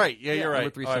 is that's tonight. right. Yeah, you're right.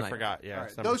 Number 3's Oh, I tonight. forgot. Yeah, All right,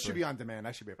 it's number those 3. should be on demand.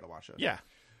 I should be able to watch those. Yeah.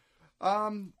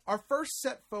 Our first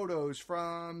set photos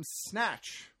from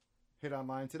Snatch hit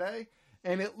online today,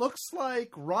 and it looks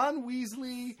like Ron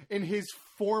Weasley in his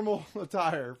formal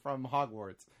attire from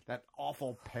Hogwarts. That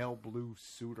awful pale blue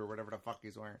suit or whatever the fuck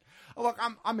he's wearing. Oh, look,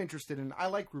 I'm interested in. I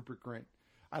like Rupert Grint.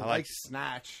 I like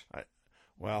Snatch.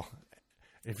 Well,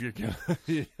 if you're gonna,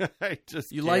 You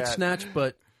like Snatch,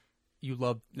 but you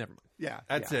love. Never mind. Yeah,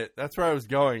 that's it. That's where I was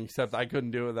going. Except I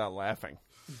couldn't do it without laughing.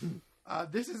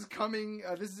 This is coming.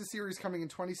 This is a series coming in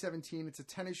 2017. It's a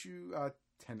 10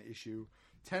 issue.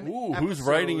 Ooh, who's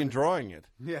writing and drawing it?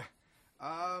 Yeah.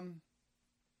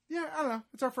 Yeah, I don't know.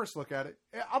 It's our first look at it.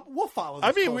 We'll follow this.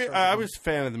 I mean, closer. I was a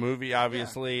fan of the movie.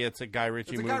 Obviously, it's a Guy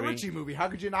Ritchie movie. It's a Guy Ritchie movie. How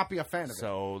could you not be a fan of it?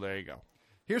 So there you go.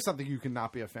 Here's something you can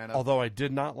not be a fan of. Although I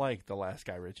did not like the last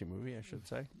Guy Ritchie movie, I should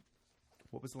say.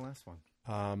 What was the last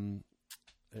one?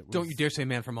 Don't you dare say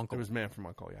Man from U.N.C.L.E. It was Man from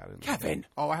U.N.C.L.E. Yeah, I didn't Kevin. Like it.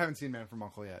 Oh, I haven't seen Man from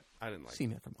U.N.C.L.E. yet. I didn't like See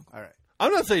it. Man from U.N.C.L.E. All right.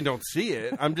 I'm not saying don't see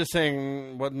it. I'm just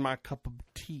saying wasn't my cup of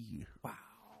tea. Wow.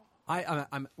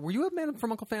 I'm. Were you a Man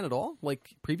from U.N.C.L.E. fan at all? Like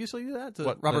previously to that?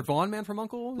 What, Robert Vaughn, Man from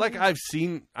U.N.C.L.E.? Like I've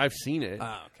seen it.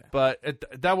 Ah, okay.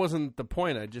 But that wasn't the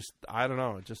point. I don't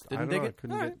know. Didn't dig it?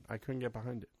 I couldn't get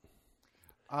behind it.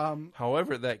 Um,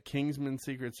 However, that Kingsman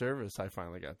Secret Service I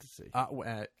finally got to see.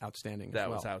 Outstanding. That as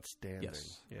well. was outstanding.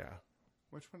 Yes. Yeah.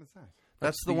 which one is that?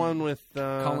 That's the one with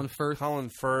Colin Firth. Colin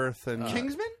Firth and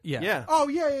Kingsman? Yeah. Yeah. Oh,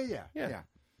 yeah.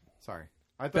 Sorry.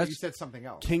 I thought you said something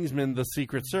else. Kingsman: The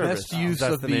Secret Service. Best use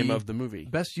That's of the name of the movie.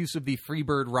 Best use of the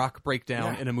Freebird rock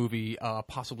breakdown in a movie,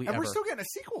 possibly and ever. we're still getting a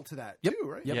sequel to that Yep. too,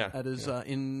 right? Yep. Yeah. That is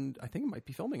in. I think it might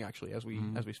be filming actually as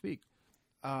we speak.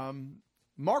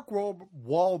 Mark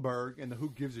Wahlberg in the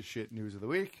Who Gives a Shit news of the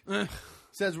week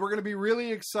says we're going to be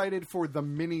really excited for the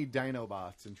mini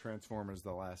Dinobots in Transformers: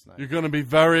 The Last Night. You're going to be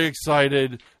very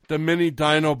excited. The mini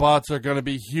Dinobots are going to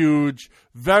be huge,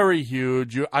 very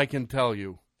huge. I can tell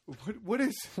you. What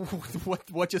is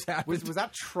what just happened? Was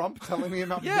that Trump telling me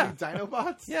about mini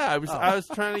Dinobots? Yeah, I was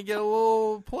trying to get a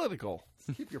little political.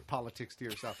 Keep your politics to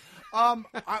yourself.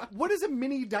 What is a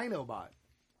mini Dinobot?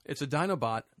 It's a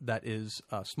Dinobot that is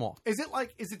small. Is it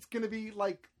going to be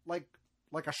like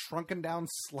a shrunken down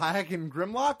Slag in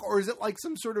Grimlock, or is it like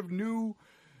some sort of new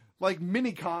like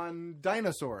Minicon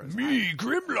dinosaurs?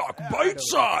 Grimlock, bite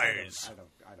size.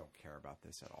 I don't care about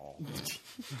this at all.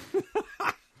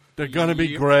 They're going to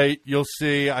be great. You'll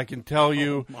see. I can tell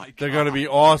you. They're going to be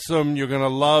awesome. You're going to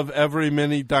love every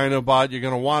mini Dinobot. You're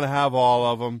going to want to have all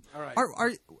of them. All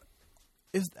right.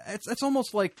 It's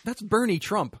almost like that's Bernie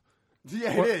Trump.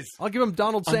 Yeah, it is. I'll give him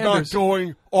Donald I'm Sanders. not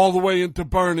going all the way into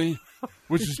Bernie,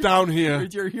 which is down here.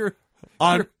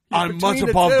 I'm much between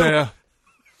the above two. there.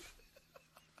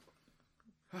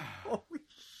 Holy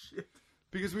shit.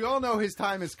 because we all know his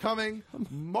time is coming.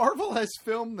 Marvel has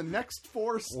filmed the next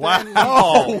 4 Stan Lee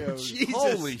Wow. cameos. Jesus.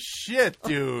 Holy shit,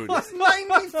 dude. He's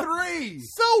 93.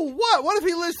 So what? What if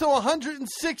he lives to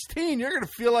 116? You're going to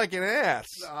feel like an ass.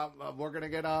 We're going to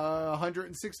get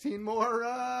 116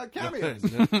 more cameos.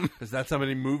 Is that how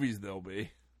many movies there'll be?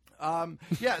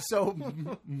 So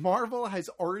Marvel has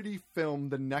already filmed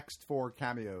the next 4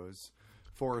 cameos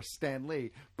for Stan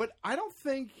Lee. But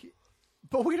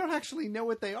we don't actually know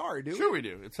what they are, do we? Sure we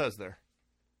do. It says there.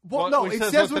 Well, no, it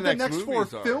says what the next 4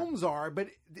 films are, but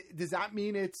does that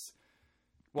mean it's...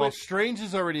 Well, Strange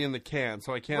is already in the can,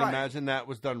 so I can't imagine that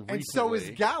was done recently. And so is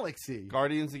Galaxy.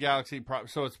 Guardians of the Galaxy,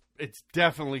 so it's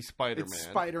definitely Spider-Man. It's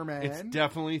Spider-Man. It's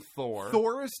definitely Thor.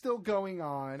 Thor is still going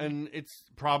on. And it's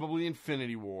probably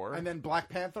Infinity War. And then Black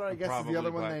Panther, I guess, is the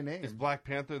other one they named. Is Black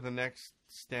Panther the next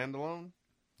standalone?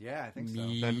 Yeah, I think so.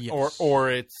 Then, Yes. Or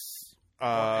it's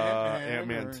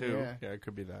Ant-Man 2. Yeah, it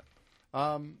could be that.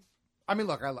 I mean,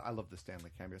 look, I love the Stan Lee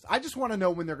cameos. I just want to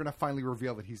know when they're going to finally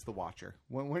reveal that he's the Watcher.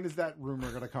 When is that rumor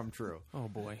going to come true? Oh,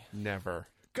 boy. Never.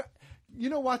 You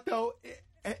know what, though?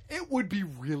 It would be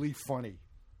really funny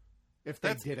if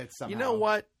they did it somehow. You know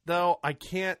what, though? I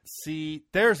can't see...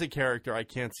 There's a character I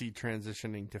can't see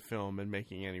transitioning to film and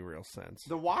making any real sense.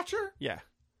 The Watcher? Yeah.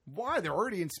 Why? They're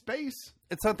already in space.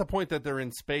 It's not the point that they're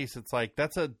in space. It's like,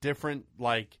 that's a different,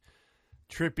 like...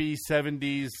 trippy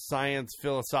 70s science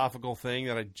philosophical thing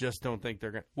that I just don't think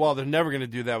they're going to... Well, they're never going to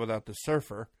do that without the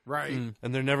Surfer. Right.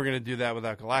 And they're never going to do that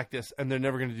without Galactus. And they're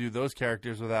never going to do those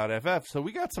characters without FF. So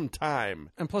we got some time.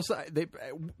 And plus,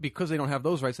 because they don't have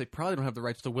those rights, they probably don't have the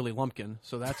rights to Willie Lumpkin,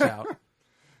 so that's out.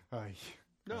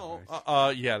 No.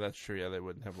 Yeah, that's true. Yeah, they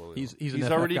wouldn't have Willie He's Lumpkin. an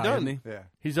FF already guy, done. isn't he? Yeah.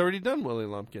 He's already done Willie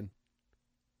Lumpkin.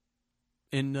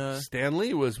 Stan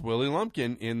Lee was Willie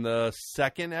Lumpkin in the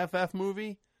second FF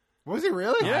movie. Was he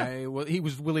really? Yeah. He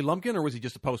was Willie Lumpkin, or was he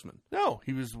just a postman? No,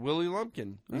 he was Willie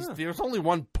Lumpkin. There's only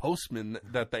one postman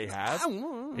that they have.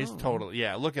 He's totally...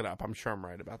 Yeah, look it up. I'm sure I'm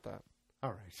right about that. All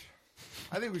right.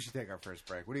 I think we should take our first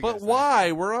break. What do you But guys why?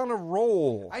 think? We're on a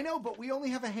roll. I know, but we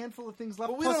only have a handful of things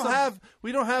left. But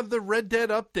we don't have the Red Dead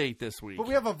update this week. But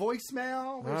we have a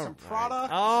voicemail. We have some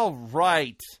product. All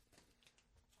right.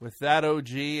 With that,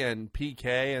 OG and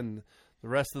PK and the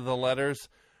rest of the letters,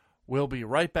 we'll be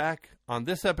right back on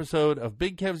this episode of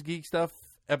Big Kev's Geek Stuff,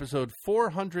 episode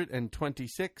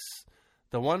 426,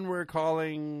 the one we're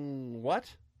calling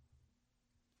what?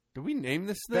 Did we name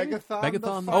this thing?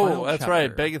 Begathon. Oh, that's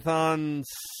right. Begathon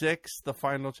 6, the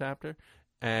final chapter.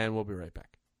 And we'll be right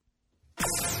back.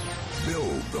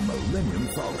 Build the Millennium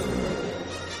Falcon.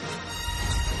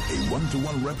 A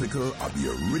 1-to-1 replica of the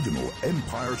original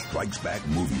Empire Strikes Back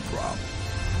movie prop.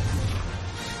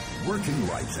 Working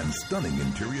lights and stunning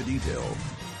interior detail.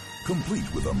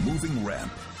 Complete with a moving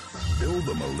ramp. Build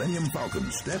the Millennium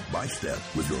Falcon step by step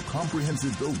with your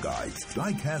comprehensive build guides,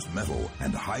 die-cast metal,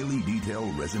 and highly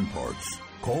detailed resin parts.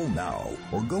 Call now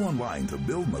or go online to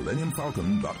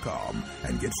buildmillenniumfalcon.com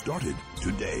and get started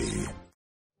today.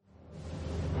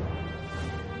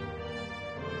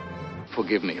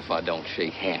 Forgive me if I don't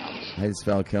shake hands. Hi, this is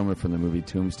Val Kilmer from the movie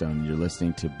Tombstone. You're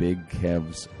listening to Big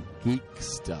Kev's Geek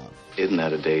Stuff. Isn't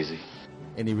that a daisy?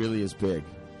 And he really is big.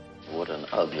 What an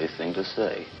ugly thing to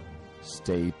say.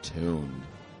 Stay tuned.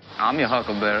 I'm your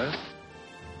huckleberry.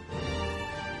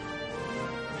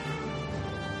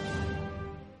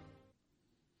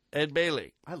 Ed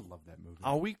Bailey. I love that movie.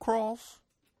 Are we Cross?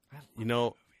 You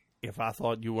know, if I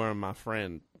thought you weren't my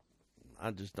friend,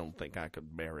 I just don't think I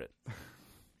could bear it.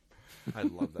 I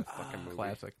love that fucking movie.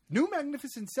 Classic. New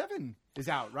Magnificent Seven is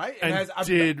out, right? And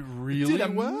did really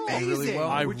well. Amazing.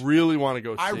 I really want to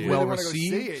go see it. I really want to go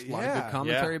see it. A lot of good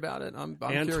commentary about it. I'm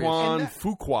curious. Antoine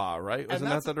Fuqua, right? Wasn't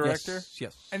that the director?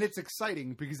 Yes. And it's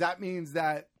exciting because that means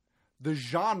that the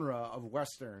genre of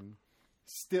Western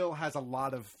still has a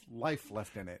lot of life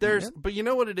left in it. But you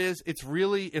know what it is?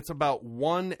 It's about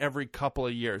one every couple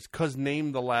of years. Because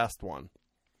name the last one.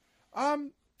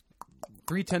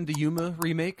 310 to Yuma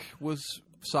remake was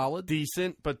solid.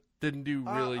 Decent, but didn't do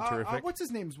really terrific. What's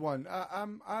his name's one?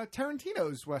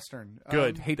 Tarantino's Western.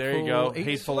 Good. There you go.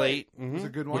 Hateful Eight. Mm-hmm. Was a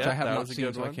good one. Which I have that not was a seen,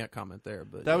 good so one. I can't comment there.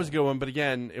 But that was a good one. But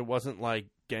again, it wasn't like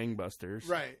gangbusters.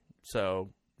 Right. So,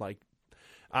 like,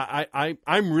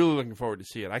 I'm really looking forward to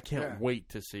see it. I can't wait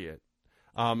to see it.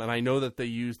 And I know that they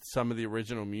used some of the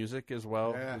original music as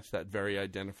well. Yeah. It's that very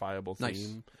identifiable theme.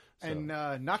 So. And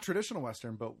not traditional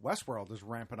Western, but Westworld is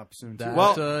ramping up soon, too.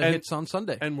 That hits on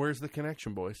Sunday. And where's the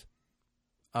connection, boys?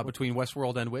 Between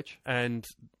Westworld and which? And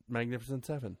Magnificent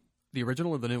Seven. The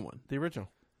original or the new one? The original.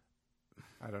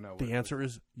 I don't know. The answer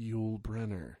is Yul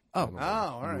Brynner. Oh. gentlemen.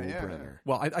 all right. Yul Yeah. Brynner.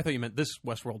 Well, I thought you meant this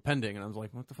Westworld pending, and I was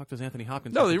like, what the fuck does Anthony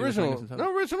Hopkins No, have the to do with original. Magnificent No,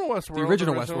 Seven? original Westworld. The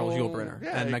original Westworld is Yul Brynner.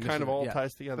 Yeah, and it Magnificent, kind of all yeah.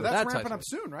 ties together. But that's That ramping ties up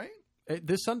soon, right?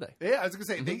 This Sunday. Yeah, I was gonna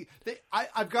say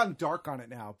I've gotten dark on it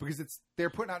now because they're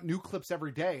putting out new clips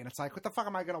every day, and it's like, what the fuck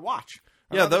am I gonna watch?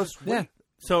 Yeah, those. Yeah.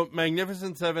 So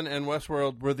Magnificent Seven and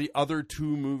Westworld were the other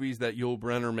two movies that Yul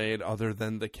Brynner made, other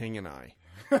than The King and I.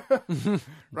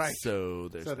 Right. So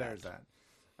there's that.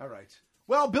 All right.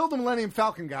 Well, build the Millennium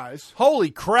Falcon, guys.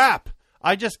 Holy crap!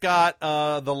 I just got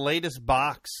the latest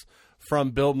box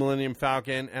from Build Millennium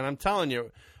Falcon, and I'm telling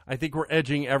you, I think we're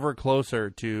edging ever closer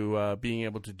to being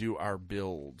able to do our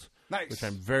build. Nice. Which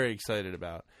I'm very excited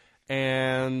about.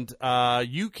 And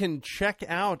you can check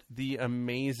out the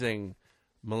amazing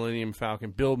Millennium Falcon,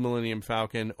 Build Millennium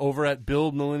Falcon, over at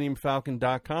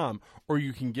buildmillenniumfalcon.com, or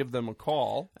you can give them a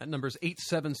call. That number is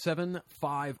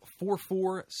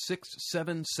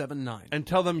 877-544-6779. And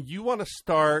tell them you want to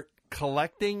start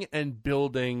collecting and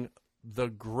building the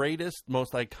greatest,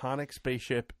 most iconic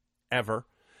spaceship ever,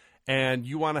 and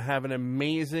you want to have an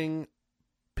amazing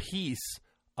piece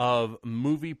of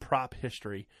movie prop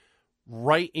history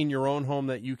right in your own home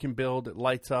that you can build. It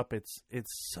lights up. It's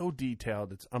so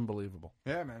detailed. It's unbelievable.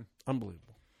 Yeah, man.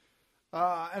 Unbelievable.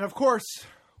 And of course,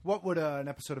 what would an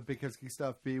episode of Big Heav's Geek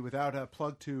Stuff be without a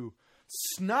plug to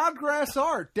Snodgrass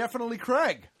Art? Definitely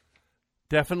Craig.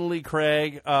 Definitely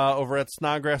Craig over at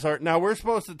Snodgrass Art. Now, we're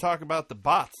supposed to talk about the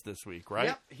bots this week, right?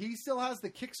 Yep. He still has the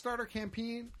Kickstarter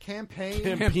campaign.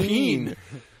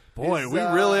 Boy, is, we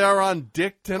really are on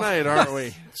dick tonight, aren't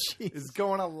we? Is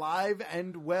going alive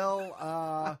and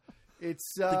well.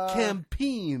 It's the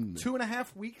campaign.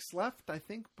 2.5 weeks left, I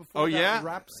think, before that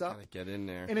wraps up. Gotta get in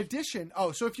there. In addition,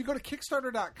 so if you go to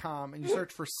Kickstarter.com and you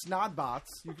search for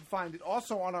Snodbots, you can find it.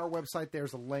 Also on our website,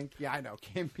 there's a link. Yeah, I know,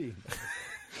 campaign.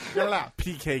 Get it out.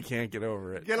 PK can't get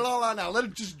over it. Get it all out now. Let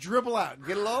it just dribble out.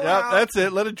 Get it all Yep, out. that's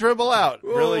it. Let it dribble out.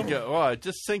 Really good. Oh,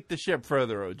 just sink the ship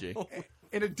further, OG.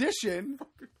 In addition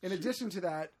to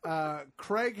that,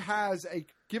 Craig has a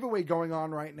giveaway going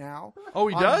on right now. Oh,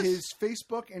 he on does? his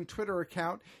Facebook and Twitter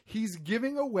account. He's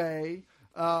giving away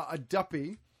a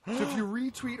Duppy. So if you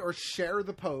retweet or share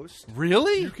the post,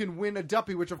 Really? you can win a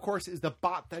Duppy, which of course is the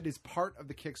bot that is part of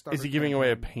the Kickstarter. Is he giving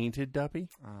away a painted Duppy?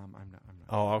 I'm not.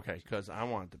 Oh, okay, because I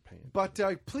wanted to paint. But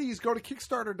please go to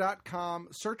Kickstarter.com,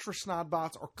 search for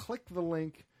Snodbots, or click the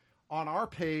link on our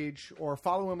page, or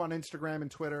follow him on Instagram and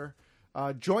Twitter.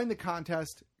 Join the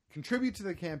contest, contribute to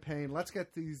the campaign. Let's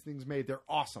get these things made. They're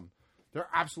awesome. They're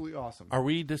absolutely awesome. Are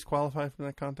we disqualified from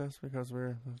that contest because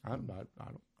we're? I don't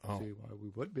see why we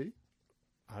would be.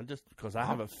 I just because I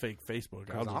have a fake Facebook.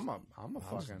 I'm I'll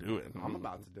fucking just do it. I'm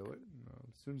about to do it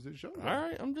as soon as it shows. All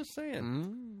right, I'm just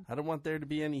saying. I don't want there to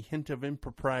be any hint of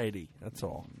impropriety. That's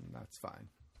all. That's fine.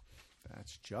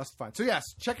 That's just fine. So yes,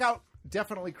 check out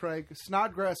definitely Craig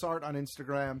Snodgrass Art on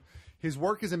Instagram. His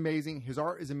work is amazing. His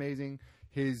art is amazing.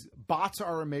 His bots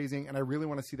are amazing, and I really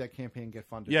want to see that campaign get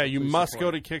funded. Yeah, So you please must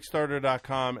support. go to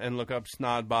Kickstarter.com and look up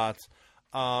Snodbots.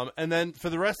 And then for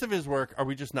the rest of his work, are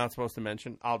we just not supposed to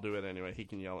mention? I'll do it anyway. He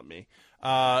can yell at me.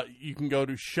 You can go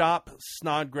to shop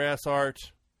Snodgrassart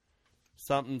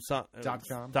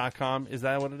 .com. Is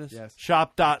that what it is? Yes.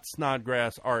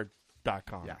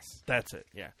 Shop.snodgrassart.com. Yes. That's it.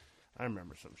 Yeah. I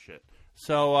remember some shit.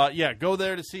 So, go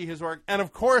there to see his work. And,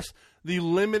 of course, the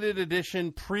limited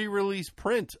edition pre-release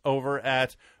print over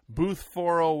at Booth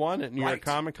 401 at New York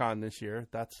Comic Con this year.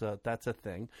 That's a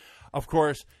thing. Of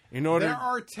course, in order... There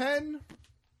are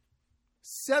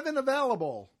 7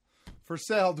 available for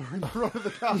sale during the Road to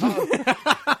the Con.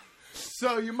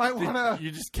 So you might want to... You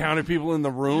just counted people in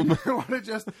the room? You might want to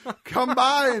just come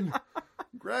by and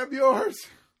grab yours.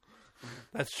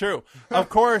 That's true. Of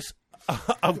course,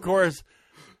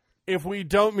 if we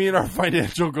don't meet our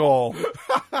financial goal,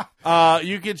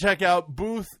 you can check out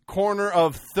Booth corner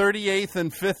of 38th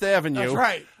and 5th Avenue. That's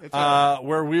right.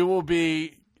 Where we will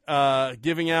be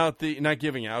giving out not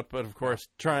giving out, but of course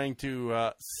trying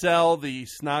to sell the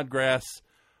Snodgrass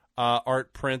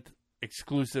art print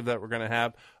exclusive that we're going to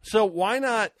have. So why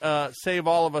not save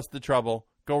all of us the trouble?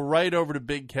 Go right over to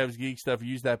Big Kev's Geek Stuff,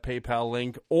 use that PayPal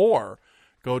link, or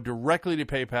go directly to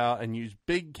PayPal and use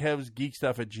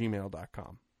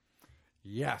bigkevsgeekstuff@gmail.com.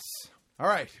 Yes. All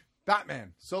right.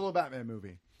 Batman. Solo Batman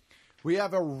movie. We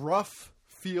have a rough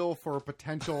feel for a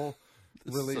potential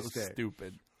release so date.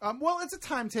 Stupid. Well, it's a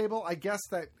timetable. I guess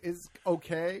that is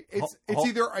okay. It's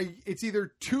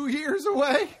either 2 years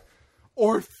away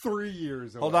or 3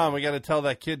 years away. Hold on, we got to tell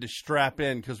that kid to strap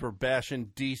in because we're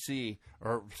bashing DC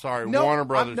Warner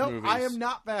Brothers movies. I am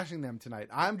not bashing them tonight.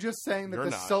 I'm just saying that You're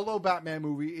the not. Solo Batman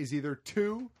movie is either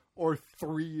 2 or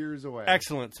 3 years away.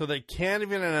 Excellent. So they can't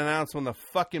even announce when the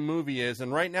fucking movie is.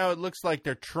 And right now it looks like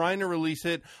they're trying to release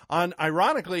it on,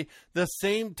 ironically, the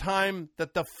same time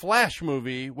that the Flash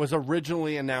movie was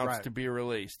originally announced to be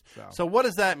released. So what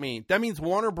does that mean? That means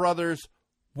Warner Brothers,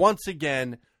 once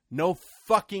again, no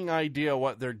fucking idea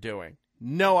what they're doing.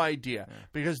 No idea.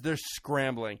 Because they're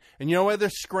scrambling. And you know why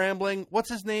they're scrambling? What's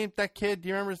his name, that kid? Do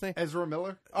you remember his name? Ezra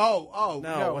Miller? No.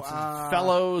 What's his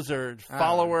Fellows or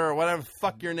Follower or whatever the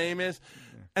fuck your name is.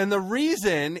 And the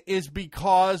reason is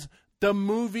because the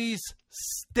movies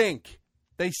stink.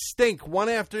 They stink one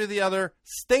after the other.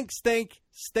 Stink.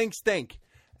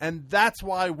 And that's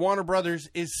why Warner Brothers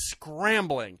is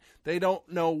scrambling. They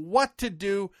don't know what to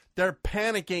do. They're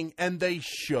panicking, and they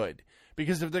should.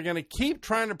 Because if they're going to keep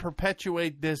trying to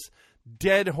perpetuate this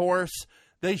dead horse,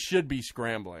 they should be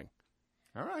scrambling.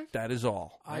 All right. That is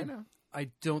all. I know. I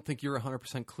don't think you're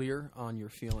 100% clear on your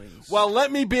feelings. Well,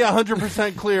 let me be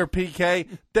 100% clear, PK.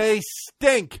 They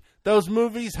stink. Those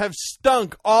movies have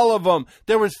stunk, all of them.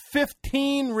 There was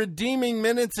 15 redeeming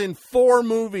minutes in 4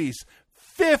 movies.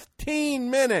 15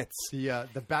 minutes. The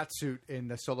Batsuit in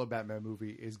the solo Batman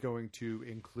movie is going to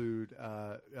include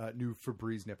new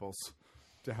Febreze nipples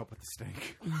to help with the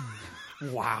stink.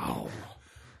 Wow.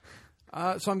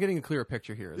 So I'm getting a clearer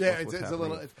picture here. It's a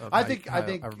little. I think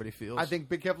everybody feels. I think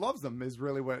Big Kev loves them. Is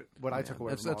really what I took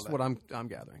away. That's what I'm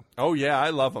gathering. Oh yeah,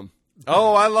 I love them.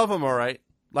 Oh, I love them. All right,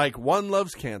 like one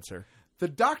loves cancer. The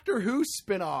Doctor Who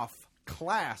spinoff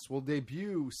Class will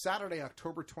debut Saturday,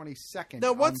 October 22nd.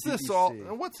 Now, what's on this BBC.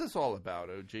 all? What's this all about,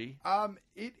 OG?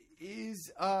 It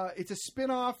is. It's a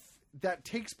spinoff that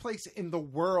takes place in the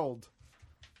world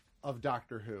of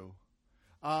Doctor Who.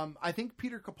 I think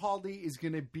Peter Capaldi is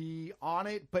going to be on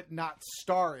it, but not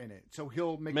star in it. So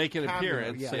he'll make an cameo.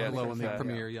 appearance. Say hello in the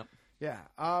premiere. Yep.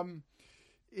 Yeah.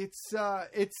 It's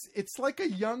like a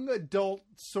young adult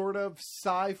sort of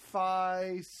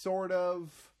sci-fi sort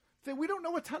of thing. We don't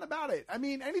know a ton about it. I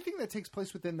mean, anything that takes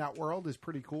place within that world is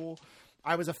pretty cool.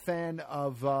 I was a fan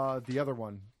of the other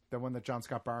one, the one that John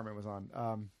Scott Barrowman was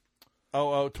on.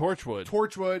 Torchwood.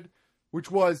 Torchwood, which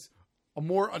was a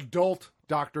more adult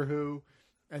Doctor Who.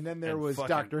 And then there was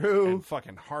Doctor Who. And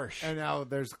fucking harsh. And now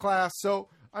there's Class. So,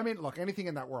 I mean, look, anything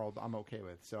in that world I'm okay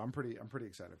with. So I'm pretty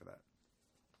excited for that.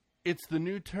 It's the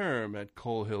new term at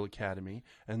Coal Hill Academy,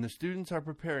 and the students are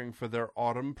preparing for their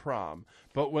autumn prom.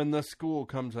 But when the school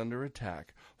comes under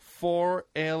attack, 4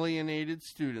 alienated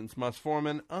students must form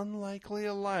an unlikely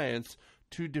alliance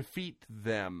to defeat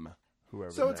them.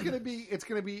 So it's going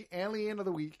to be Alien of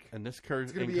the Week. And this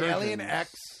it's going to be Alien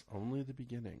X. Only the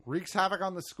beginning. Wreaks havoc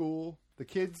on the school. The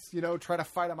kids, try to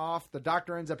fight him off. The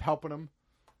doctor ends up helping him.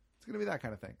 It's going to be that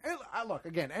kind of thing. And look,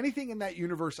 again, anything in that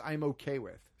universe I'm okay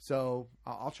with. So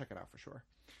I'll check it out for sure.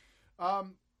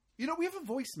 We have a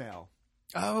voicemail.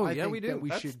 Oh, I yeah, think we do. that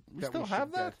we should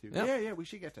have that? get to. Yeah, we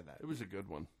should get to that. It was a good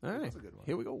one. All right. That's a good one.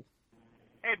 Here we go.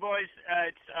 Hey, boys.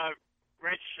 It's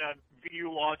Rich, VU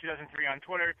Law 2003 on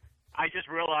Twitter. I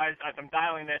just realized as I'm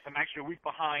dialing this, I'm actually a week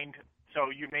behind, so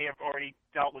you may have already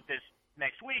dealt with this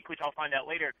next week, which I'll find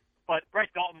out later. But Brett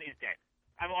Dalton is dead.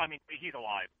 I mean, he's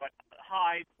alive, but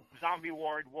hi, Zombie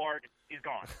Ward is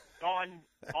gone. Gone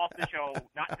off the show,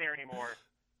 not there anymore.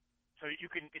 So it's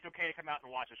okay to come out and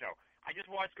watch the show. I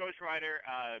just watched Ghost Rider,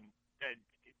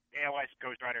 ALS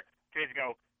Ghost Rider, 2 days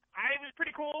ago. It was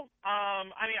pretty cool. I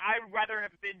mean, I'd rather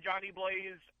have been Johnny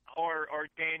Blaze or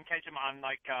Dan Ketchum on,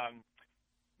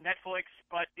 Netflix,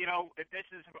 but if this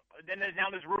is then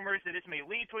there's rumors that this may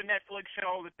lead to a Netflix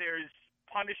show, that there's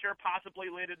Punisher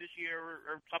possibly later this year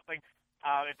or something.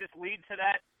 If this leads to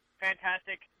that,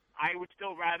 fantastic. I would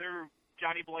still rather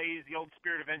Johnny Blaze, the old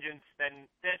Spirit of Vengeance, than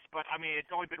this, but I mean it's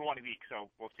only been 1 week, so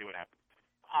we'll see what happens.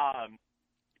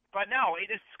 But no,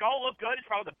 this skull looked good. It's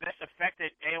probably the best effect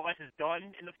that ALS has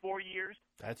done in the 4 years.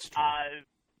 That's true.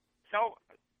 So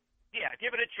yeah,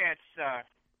 give it a chance.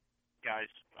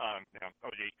 Guys,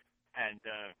 OG, and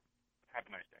have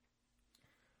a nice day.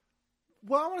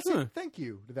 Well, I want to say thank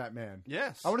you to that man.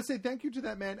 Yes. I want to say thank you to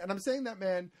that man, and I'm saying that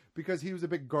man because he was a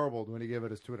bit garbled when he gave it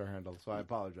his Twitter handle, so I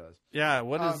apologize. Yeah,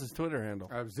 what is his Twitter handle?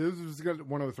 This was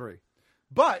 103.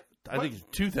 But I think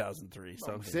it's 2003.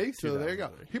 Something. See? So there you go.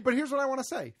 But here's what I want to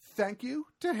say. Thank you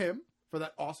to him for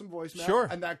that awesome voicemail Sure.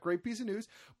 and that great piece of news,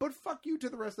 but fuck you to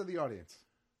the rest of the audience.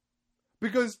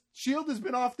 Because S.H.I.E.L.D. has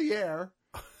been off the air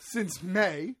since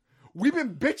May. We've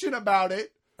been bitching about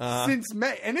it since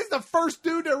May. And it's the first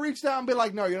dude that reached out and be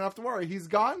like, no, you don't have to worry. He's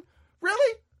gone?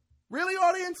 Really? Really,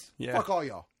 audience? Yeah. Fuck all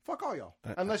y'all. Fuck all y'all.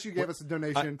 Unless you gave us a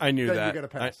donation, I knew then that. you get a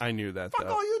pass. I knew that. Fuck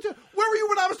though. all you two. Where were you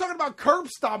when I was talking about curb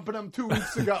stomping them 2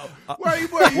 weeks ago? Where you?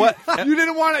 What? You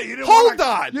didn't want to. You didn't Hold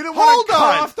wanna, on. You didn't Hold want to cut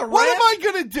on. off the What rant? am I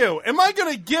going to do? Am I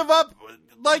going to give up?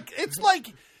 Like, it's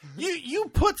like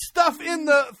you put stuff in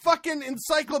the fucking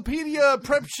Encyclopedia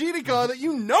Prepsheetica that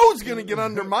you know is going to get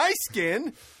under my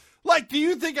skin. Like, do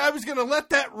you think I was going to let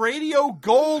that radio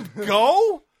gold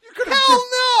go? Hell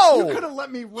no! You could have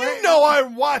let me rant. You know I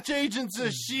watch Agents of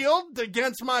S.H.I.E.L.D.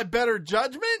 against my better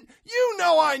judgment. You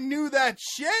know I knew that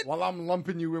shit. Well, I'm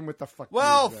lumping you in with the fuck.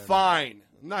 Well, news, then. fine.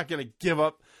 I'm not going to give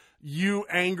up. You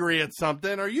angry at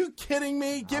something? Are you kidding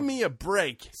me? Give me a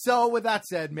break. So, with that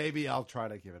said, maybe I'll try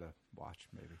to give it a watch.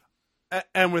 Maybe.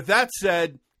 And with that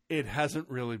said, it hasn't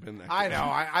really been that good. I know.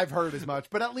 I've heard as much,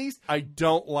 but at least I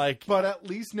don't like. But at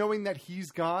least knowing that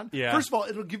he's gone. Yeah. First of all,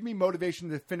 it'll give me motivation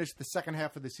to finish the second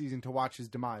half of the season to watch his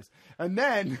demise, and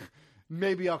then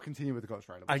maybe I'll continue with the Ghost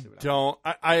Rider.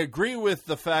 I agree with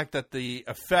the fact that the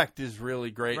effect is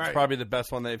really great. Right. It's probably the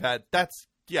best one they've had.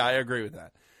 I agree with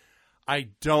that. I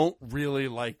don't really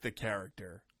like the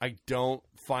character. I don't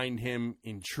find him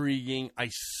intriguing. I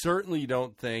certainly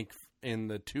don't think in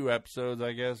the 2 episodes,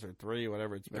 I guess, or 3,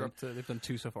 whatever it's been. They've done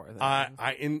 2 so far.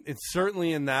 I think. It's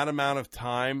certainly in that amount of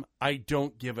time, I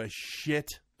don't give a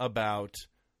shit about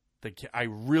I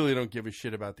really don't give a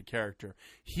shit about the character.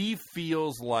 He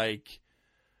feels like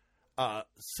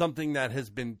something that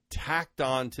has been tacked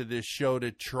on to this show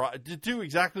to try to do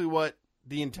exactly what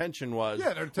the intention was,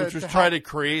 which was try to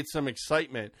create some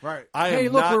excitement. Right. Hey,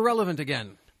 look, we're relevant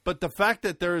again. But the fact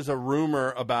that there is a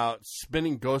rumor about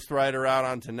spinning Ghost Rider out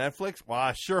onto Netflix, well,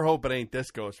 I sure hope it ain't this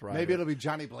Ghost Rider. Maybe it'll be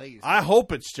Johnny Blaze. I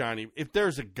hope it's Johnny. If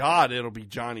there's a god, it'll be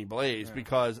Johnny Blaze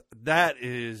because that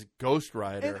is Ghost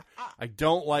Rider. I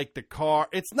don't like the car.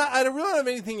 It's not. I don't really have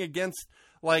anything against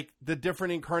like the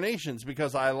different incarnations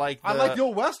because I like the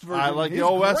Old West version. I like He's the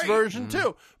Old West great. version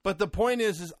too. But the point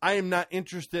is I am not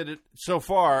interested so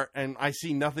far, and I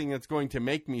see nothing that's going to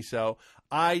make me so.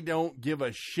 I don't give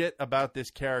a shit about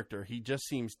this character. He just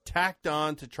seems tacked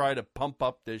on to try to pump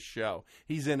up this show.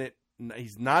 He's in it.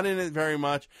 He's not in it very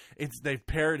much. They've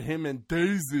paired him and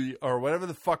Daisy or whatever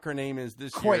the fuck her name is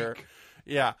this year.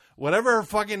 Yeah, whatever her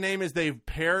fucking name is, they've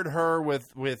paired her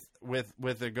with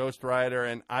a Ghost Rider,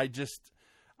 and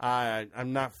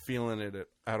I'm not feeling it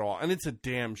at all. And it's a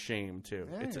damn shame too.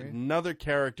 It's another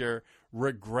character,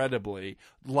 regrettably,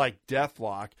 like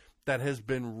Deathlock, that has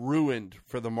been ruined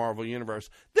for the Marvel Universe.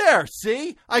 There,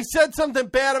 see? I said something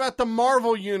bad about the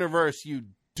Marvel Universe, you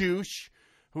douche.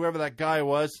 Whoever that guy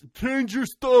was. Change your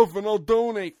stuff and I'll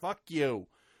donate. Fuck you.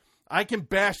 I can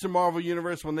bash the Marvel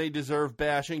Universe when they deserve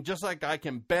bashing, just like I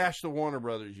can bash the Warner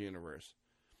Brothers Universe.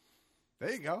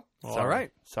 There you go. All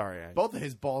right. Sorry. Both of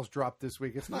his balls dropped this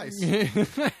week. It's nice.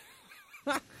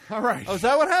 All right. Oh, is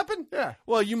that what happened? Yeah.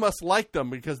 Well, you must like them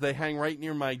because they hang right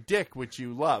near my dick, which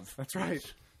you love. That's right.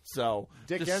 So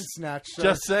Dick and Snatch. Sir.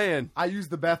 Just saying. I use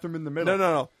the bathroom in the middle.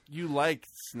 No. You like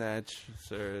Snatch,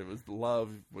 sir. It was love.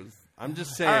 I'm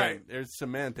just saying. There's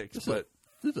semantics, but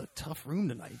this is a tough room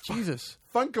tonight. Jesus.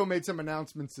 Funko made some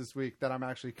announcements this week that I'm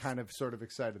actually kind of sort of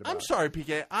excited about. I'm sorry,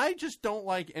 PK. I just don't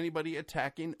like anybody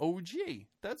attacking OG.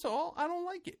 That's all. I don't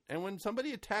like it. And when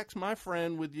somebody attacks my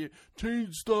friend with you,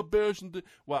 change, stop bashing.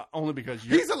 Well, only because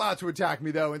he's allowed to attack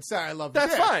me though and say I love.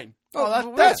 That's fine.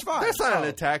 Oh, that's fine. That's not an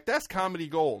attack. That's comedy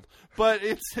gold. But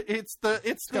it's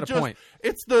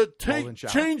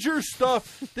change your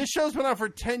stuff. This show's been out for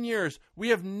 10 years. We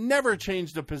have never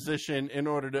changed a position in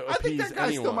order to appease I think that guy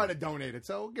anyone. still might have donated,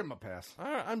 so give him a pass.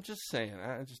 I'm just saying.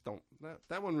 I just don't.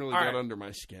 That one really got under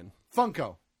my skin.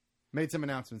 Funko made some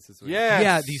announcements this week. Yes.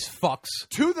 Yeah, these fucks.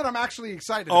 2 that I'm actually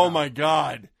excited about. Oh my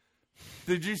god.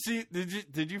 Did you see?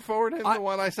 Did you forward him the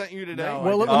one I sent you today?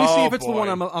 Well, let me see if it's the one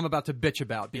I'm about to bitch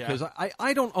about because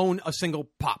I don't own a single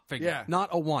pop figure, not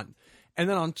a one. And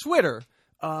then on Twitter,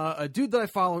 a dude that I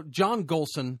follow, John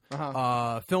Golson,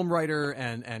 film writer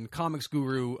and comics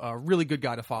guru, really good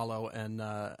guy to follow, and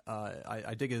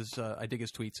I dig his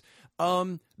tweets.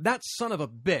 That son of a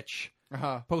bitch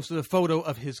posted a photo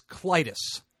of his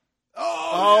colitis.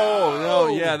 Oh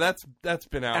no! Yeah, that's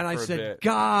been out. And for I a said, bit.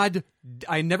 God,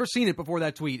 I never seen it before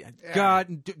that tweet.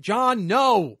 God, John,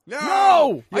 no.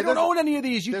 I don't own any of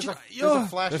these. There's a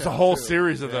flash. There's a whole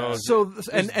series of those. So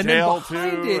and then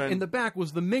behind it and in the back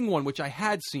was the Ming one, which I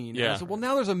had seen. Yeah. And I said, well,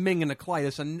 now there's a Ming and a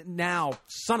colitis, and now,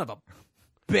 son of a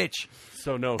bitch.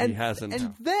 So no, he hasn't.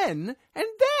 And then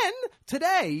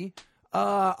today,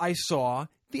 I saw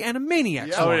the Animaniacs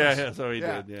Yeah. Oh ones. yeah, so he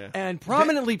Yeah. did. Yeah. And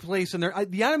prominently placed in there.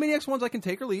 The Animaniacs ones I can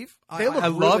take or leave. They look I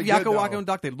love really good, Yakko, Wakko, though. and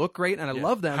Duck. They look great, and I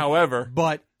love them. However,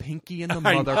 but Pinky and the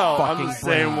I know, motherfucking I'm the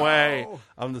same Brain. way.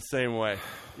 I'm the same way.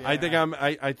 Yeah.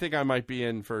 I think I might be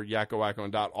in for Yakko, Wakko,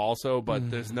 and Dot also, but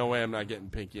there's no way I'm not getting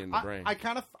Pinky in the Brain. I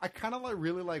kind of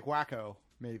really like Wacko,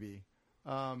 maybe.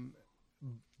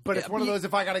 But it's Yeah, one of those.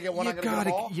 If I got to get one, I'm going to get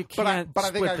them all. You But I can't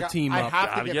think split the team I up. have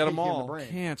Gotta to get 'em Pinky in all. the Brain.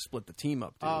 Can't split the team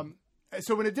up, dude.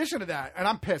 So in addition to that, and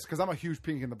I'm pissed because I'm a huge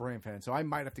Pinky in the Brain fan, so I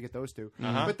might have to get those two.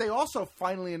 But they also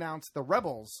finally announced the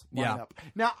Rebels lineup.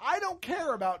 Now I don't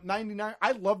care about 99.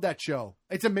 I love that show.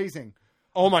 It's amazing.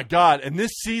 Oh my god! And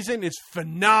this season is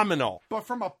phenomenal. But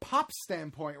from a pop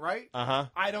standpoint, right? Uh-huh.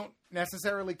 I don't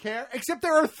necessarily care. Except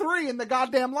there are 3 in the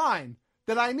goddamn line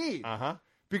that I need.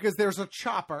 Because there's a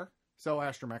Chopper. So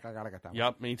Astromech, I gotta get that one.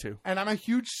 Yep, me too. And I'm a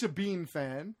huge Sabine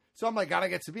fan. So I'm like, gotta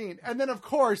get Sabine. And then, of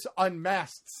course,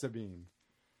 Unmasked Sabine.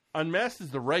 Unmasked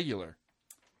is the regular.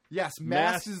 Yes,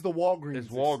 Masked is the Walgreens. It's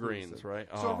Walgreens, exclusive. right?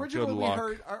 So Oh, originally good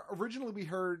luck. we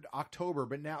heard October,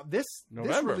 but now this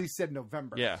November. release said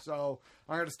November. Yeah. So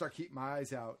I got to start keeping my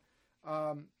eyes out.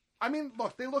 I mean,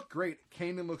 look, they look great.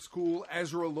 Kanan looks cool.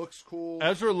 Ezra looks cool.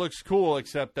 Ezra looks cool,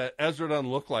 except that Ezra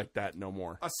doesn't look like that no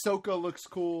more. Ahsoka looks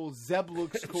cool. Zeb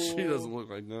looks cool. She doesn't look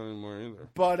like that anymore either.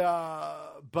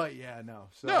 But yeah, no.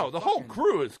 So No, the whole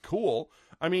crew is cool.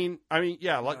 I mean,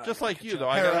 yeah, like just like you though.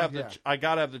 I gotta have I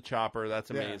gotta have the Chopper. That's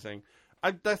amazing.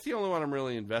 That's the only one I'm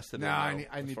really invested in. No, though,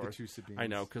 I need as far the as- 2 Sabines. I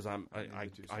know because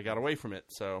I got away from it.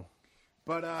 So,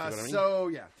 But See what I mean? so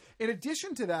yeah. In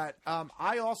addition to that,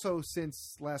 I also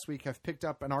since last week have picked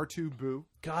up an R2 Boo.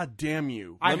 God damn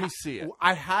you! Let me see it.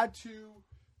 I had to.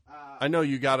 I know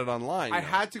you got it online. I though.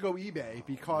 had to go eBay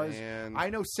because Man. I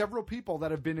know several people that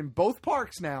have been in both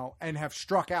parks now and have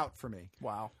struck out for me.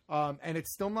 Wow. And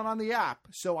it's still not on the app.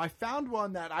 So I found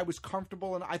one that I was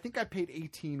comfortable in. I think I paid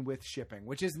 $18 with shipping,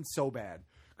 which isn't so bad.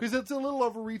 Because it's a little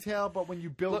over retail, but when you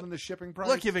build in the shipping price.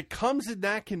 Look, if it comes in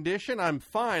that condition, I'm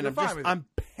fine. You're fine with it. I'm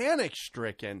panic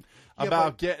stricken Yeah,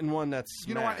 about but getting one that's smashed.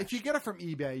 You know what? If you get it from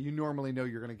eBay, you normally know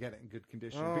you're going to get it in good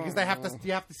condition because they have to.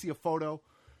 You have to see a photo.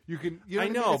 You can. You know I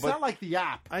what know, I mean? It's but- not like the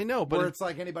app. I know, but where it- it's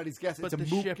like anybody's guess. It's but a the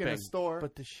mook shipping, in a store.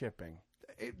 but the shipping.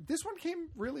 This one came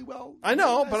really well. I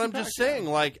know, really but nicely I'm just packed, yeah. saying.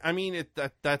 Like, I mean,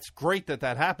 that's great that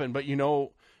happened. But you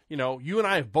know, you and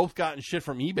I have both gotten shit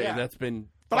from eBay Yeah. that's been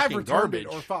But I've fucking returned garbage.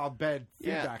 it or filed bad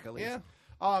Yeah, feedback at least.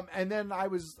 yeah. And then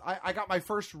I got my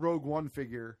first Rogue One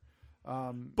figure.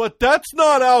 But that's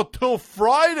not out till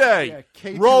Friday. Yeah,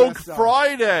 K2SO. Rogue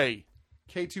Friday.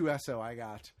 K2SO I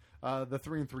got. The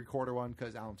 3 3/4 one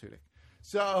because Alan Tudyk.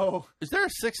 So is there a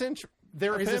 6-inch?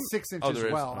 There of is a him? 6-inch Oh, as there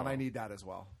is? well, Oh. and I need that as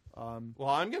well. Well,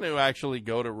 I'm going to actually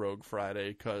go to Rogue Friday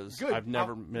because Good. I've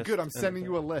never missed. Good. I'm sending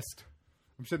anything. you a list.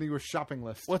 I'm sending you a shopping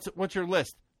list. What's your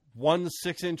list? 1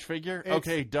 6-inch figure? It's-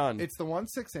 Okay, done. It's the 1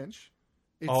 6-inch.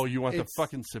 Oh, you want the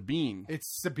fucking Sabine?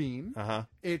 It's Sabine. Uh-huh.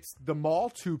 It's the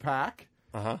Maul 2-pack.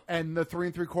 Uh-huh. And the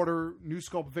 3 3/4 new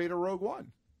sculpt Vader Rogue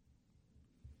One.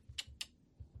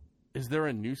 Is there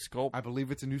a new sculpt? I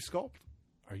believe it's a new sculpt.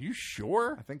 Are you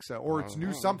sure? I think so. Or it's new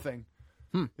Oh. something.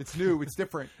 It's new. It's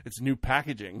different. It's new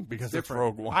packaging because it's different.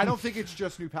 Rogue One. I don't think it's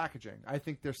just new packaging. I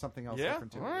think there's something else Yeah?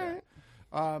 different to it. All yeah.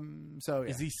 right. So yeah.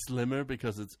 Is he slimmer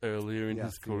because it's earlier in Yes,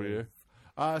 his career?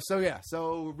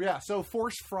 So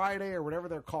Force Friday or whatever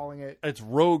they're calling it. It's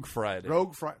Rogue Friday.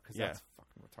 Rogue Friday, because Yeah. that's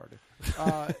fucking retarded.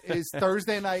 Is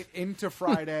Thursday night into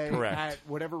Friday Correct. at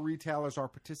whatever retailers are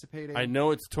participating. I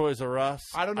know it's Toys R Us.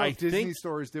 I don't know if Disney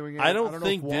Store is doing it. I don't know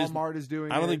think if Walmart is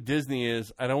doing it. I don't think Disney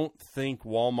is. I don't think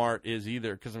Walmart is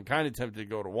either because I'm kind of tempted to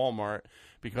go to Walmart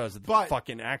because of the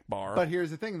fucking Akbar. But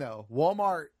here's the thing, though.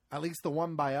 Walmart, at least the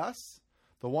one by us,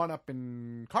 the one up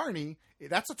in Kearney,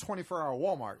 that's a 24-hour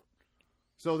Walmart.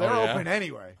 So they're Oh, yeah? open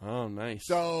anyway. Oh, nice.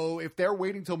 So if they're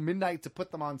waiting till midnight to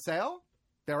put them on sale,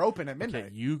 they're open at midnight.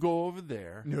 Okay, you go over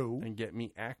there and get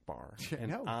me Akbar, Yeah,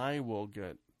 and no. I will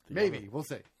get the Maybe. other- We'll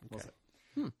see. We'll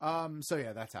see. So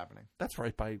yeah, that's happening. That's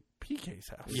right by PK's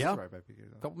house. Yeah. Right by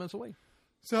PK's house. Couple minutes away.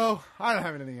 So I don't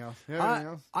have anything else. You have anything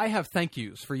else? I have thank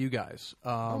yous for you guys.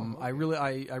 I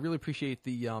really appreciate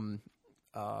the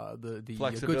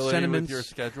Flexibility good with sentiments, your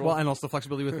schedule. Well, and also the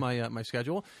flexibility with my my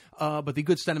schedule. But the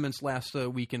good sentiments last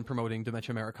week in promoting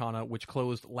Dementia Americana, which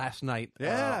closed last night.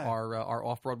 Yeah. Our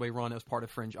off Broadway run as part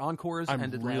of Fringe Encores I'm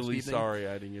ended last really evening. sorry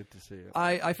I didn't get to see it.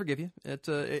 I forgive you.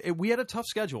 We had a tough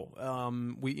schedule.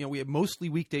 We had mostly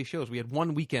weekday shows. We had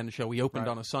one weekend show. We opened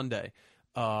on a Sunday.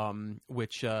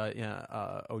 which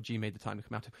OG made the time to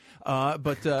come out to.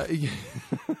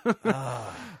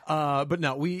 But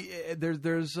no,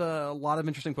 there's a lot of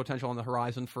interesting potential on the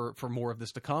horizon for more of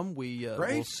this to come.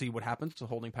 We'll see what happens. It's a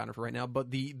holding pattern for right now.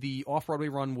 But the Off-Broadway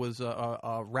run was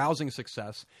a rousing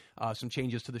success. Some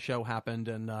changes to the show happened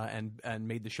and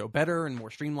made the show better and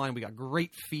more streamlined. We got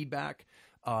great feedback.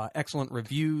 Excellent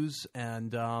reviews,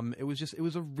 and it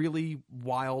was a really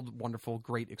wild, wonderful,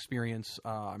 great experience.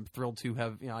 I'm thrilled to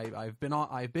have I've been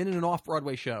in an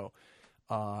off-Broadway show,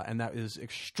 and that is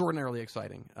extraordinarily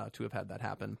exciting to have had that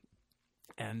happen.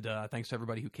 And thanks to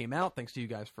everybody who came out. Thanks to you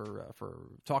guys for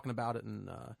talking about it,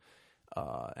 and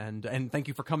thank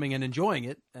you for coming and enjoying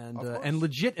it, and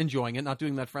legit enjoying it, not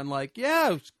doing that friend like, yeah,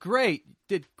 it was great,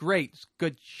 did great, it's a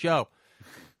good show.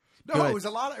 No, Good. It was a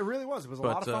lot. It really was. It was a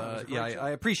lot of fun. It was a great show. I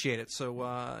appreciate it. So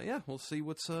we'll see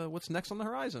what's next on the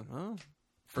horizon.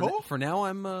 Cool. For now,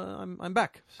 I'm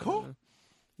back. So, cool.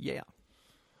 Yeah.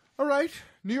 All right.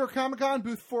 New York Comic Con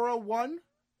booth 401.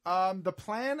 The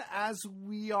plan, as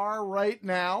we are right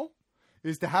now,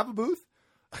 is to have a booth.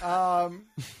 And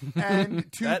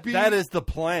to that is the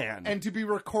plan. And to be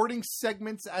recording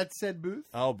segments at said booth.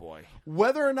 Oh boy.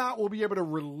 Whether or not we'll be able to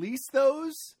release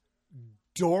those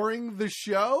during the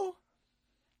show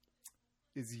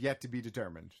is yet to be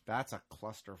determined. That's a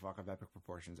clusterfuck of epic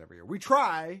proportions every year. We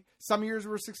try. Some years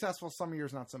we're successful, some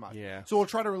years not so much. Yeah. So we'll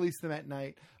try to release them at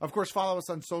night. Of course, follow us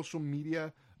on social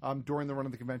media. During the run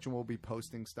of the convention, we'll be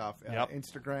posting stuff.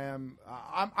 Instagram.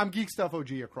 I'm Geek Stuff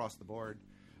OG across the board.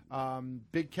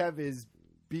 Big Kev is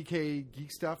BK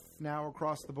Geek Stuff now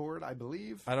across the board, I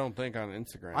believe. I don't think on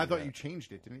Instagram. I thought you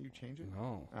changed it. Didn't you change it?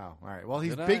 No. Oh, all right. Well,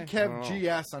 he's Did Big I? Kev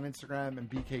GS on Instagram and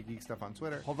BK Geek Stuff on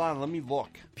Twitter. Hold on, let me look.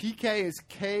 PK is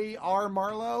KR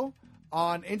Marlowe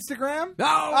on Instagram. No!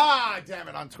 Ah, damn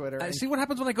it, on Twitter. See what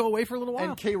happens when I go away for a little while.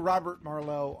 And K Robert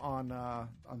Marlowe on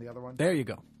the other one. There you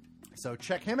go. So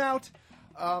check him out.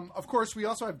 Of course, we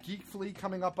also have Geek Flea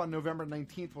coming up on November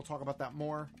 19th. We'll talk about that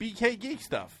more. BK Geek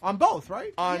Stuff. On both,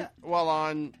 right? On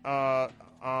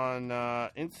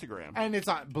Instagram. And it's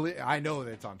on, I know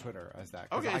that it's on Twitter as that.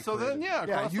 Okay, so then,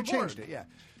 across you the board. changed it, yeah.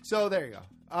 So there you go.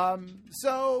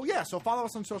 So follow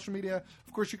us on social media.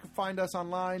 Of course, you can find us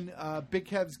online,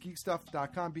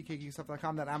 BigKevsGeekStuff.com,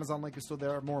 BKGeekStuff.com. That Amazon link is still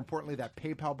there. More importantly, that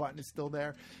PayPal button is still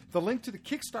there. The link to the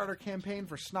Kickstarter campaign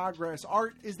for Snodgrass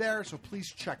Art is there, so please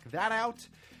check that out.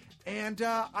 And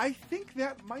I think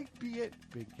that might be it,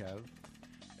 Big Kev.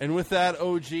 And with that,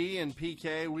 OG and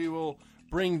PK, we will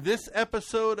bring this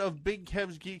episode of Big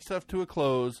Kev's Geek Stuff to a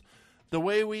close the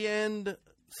way we end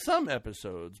some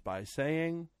episodes, by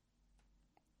saying,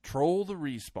 troll the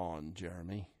respawn,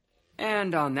 Jeremy.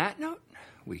 And on that note,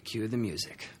 we cue the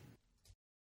music.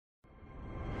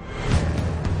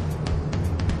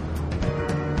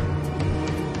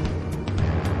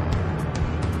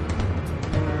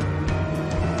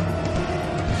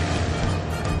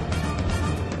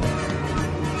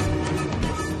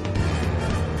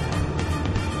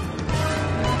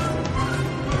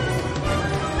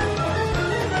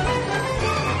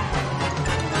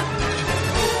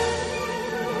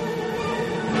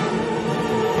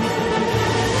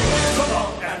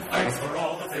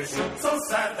 So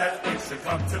sad that it should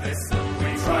come to this.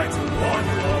 We try to warn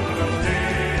you over the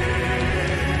day.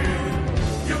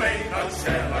 You may not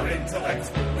share our intellect,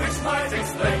 which might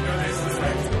explain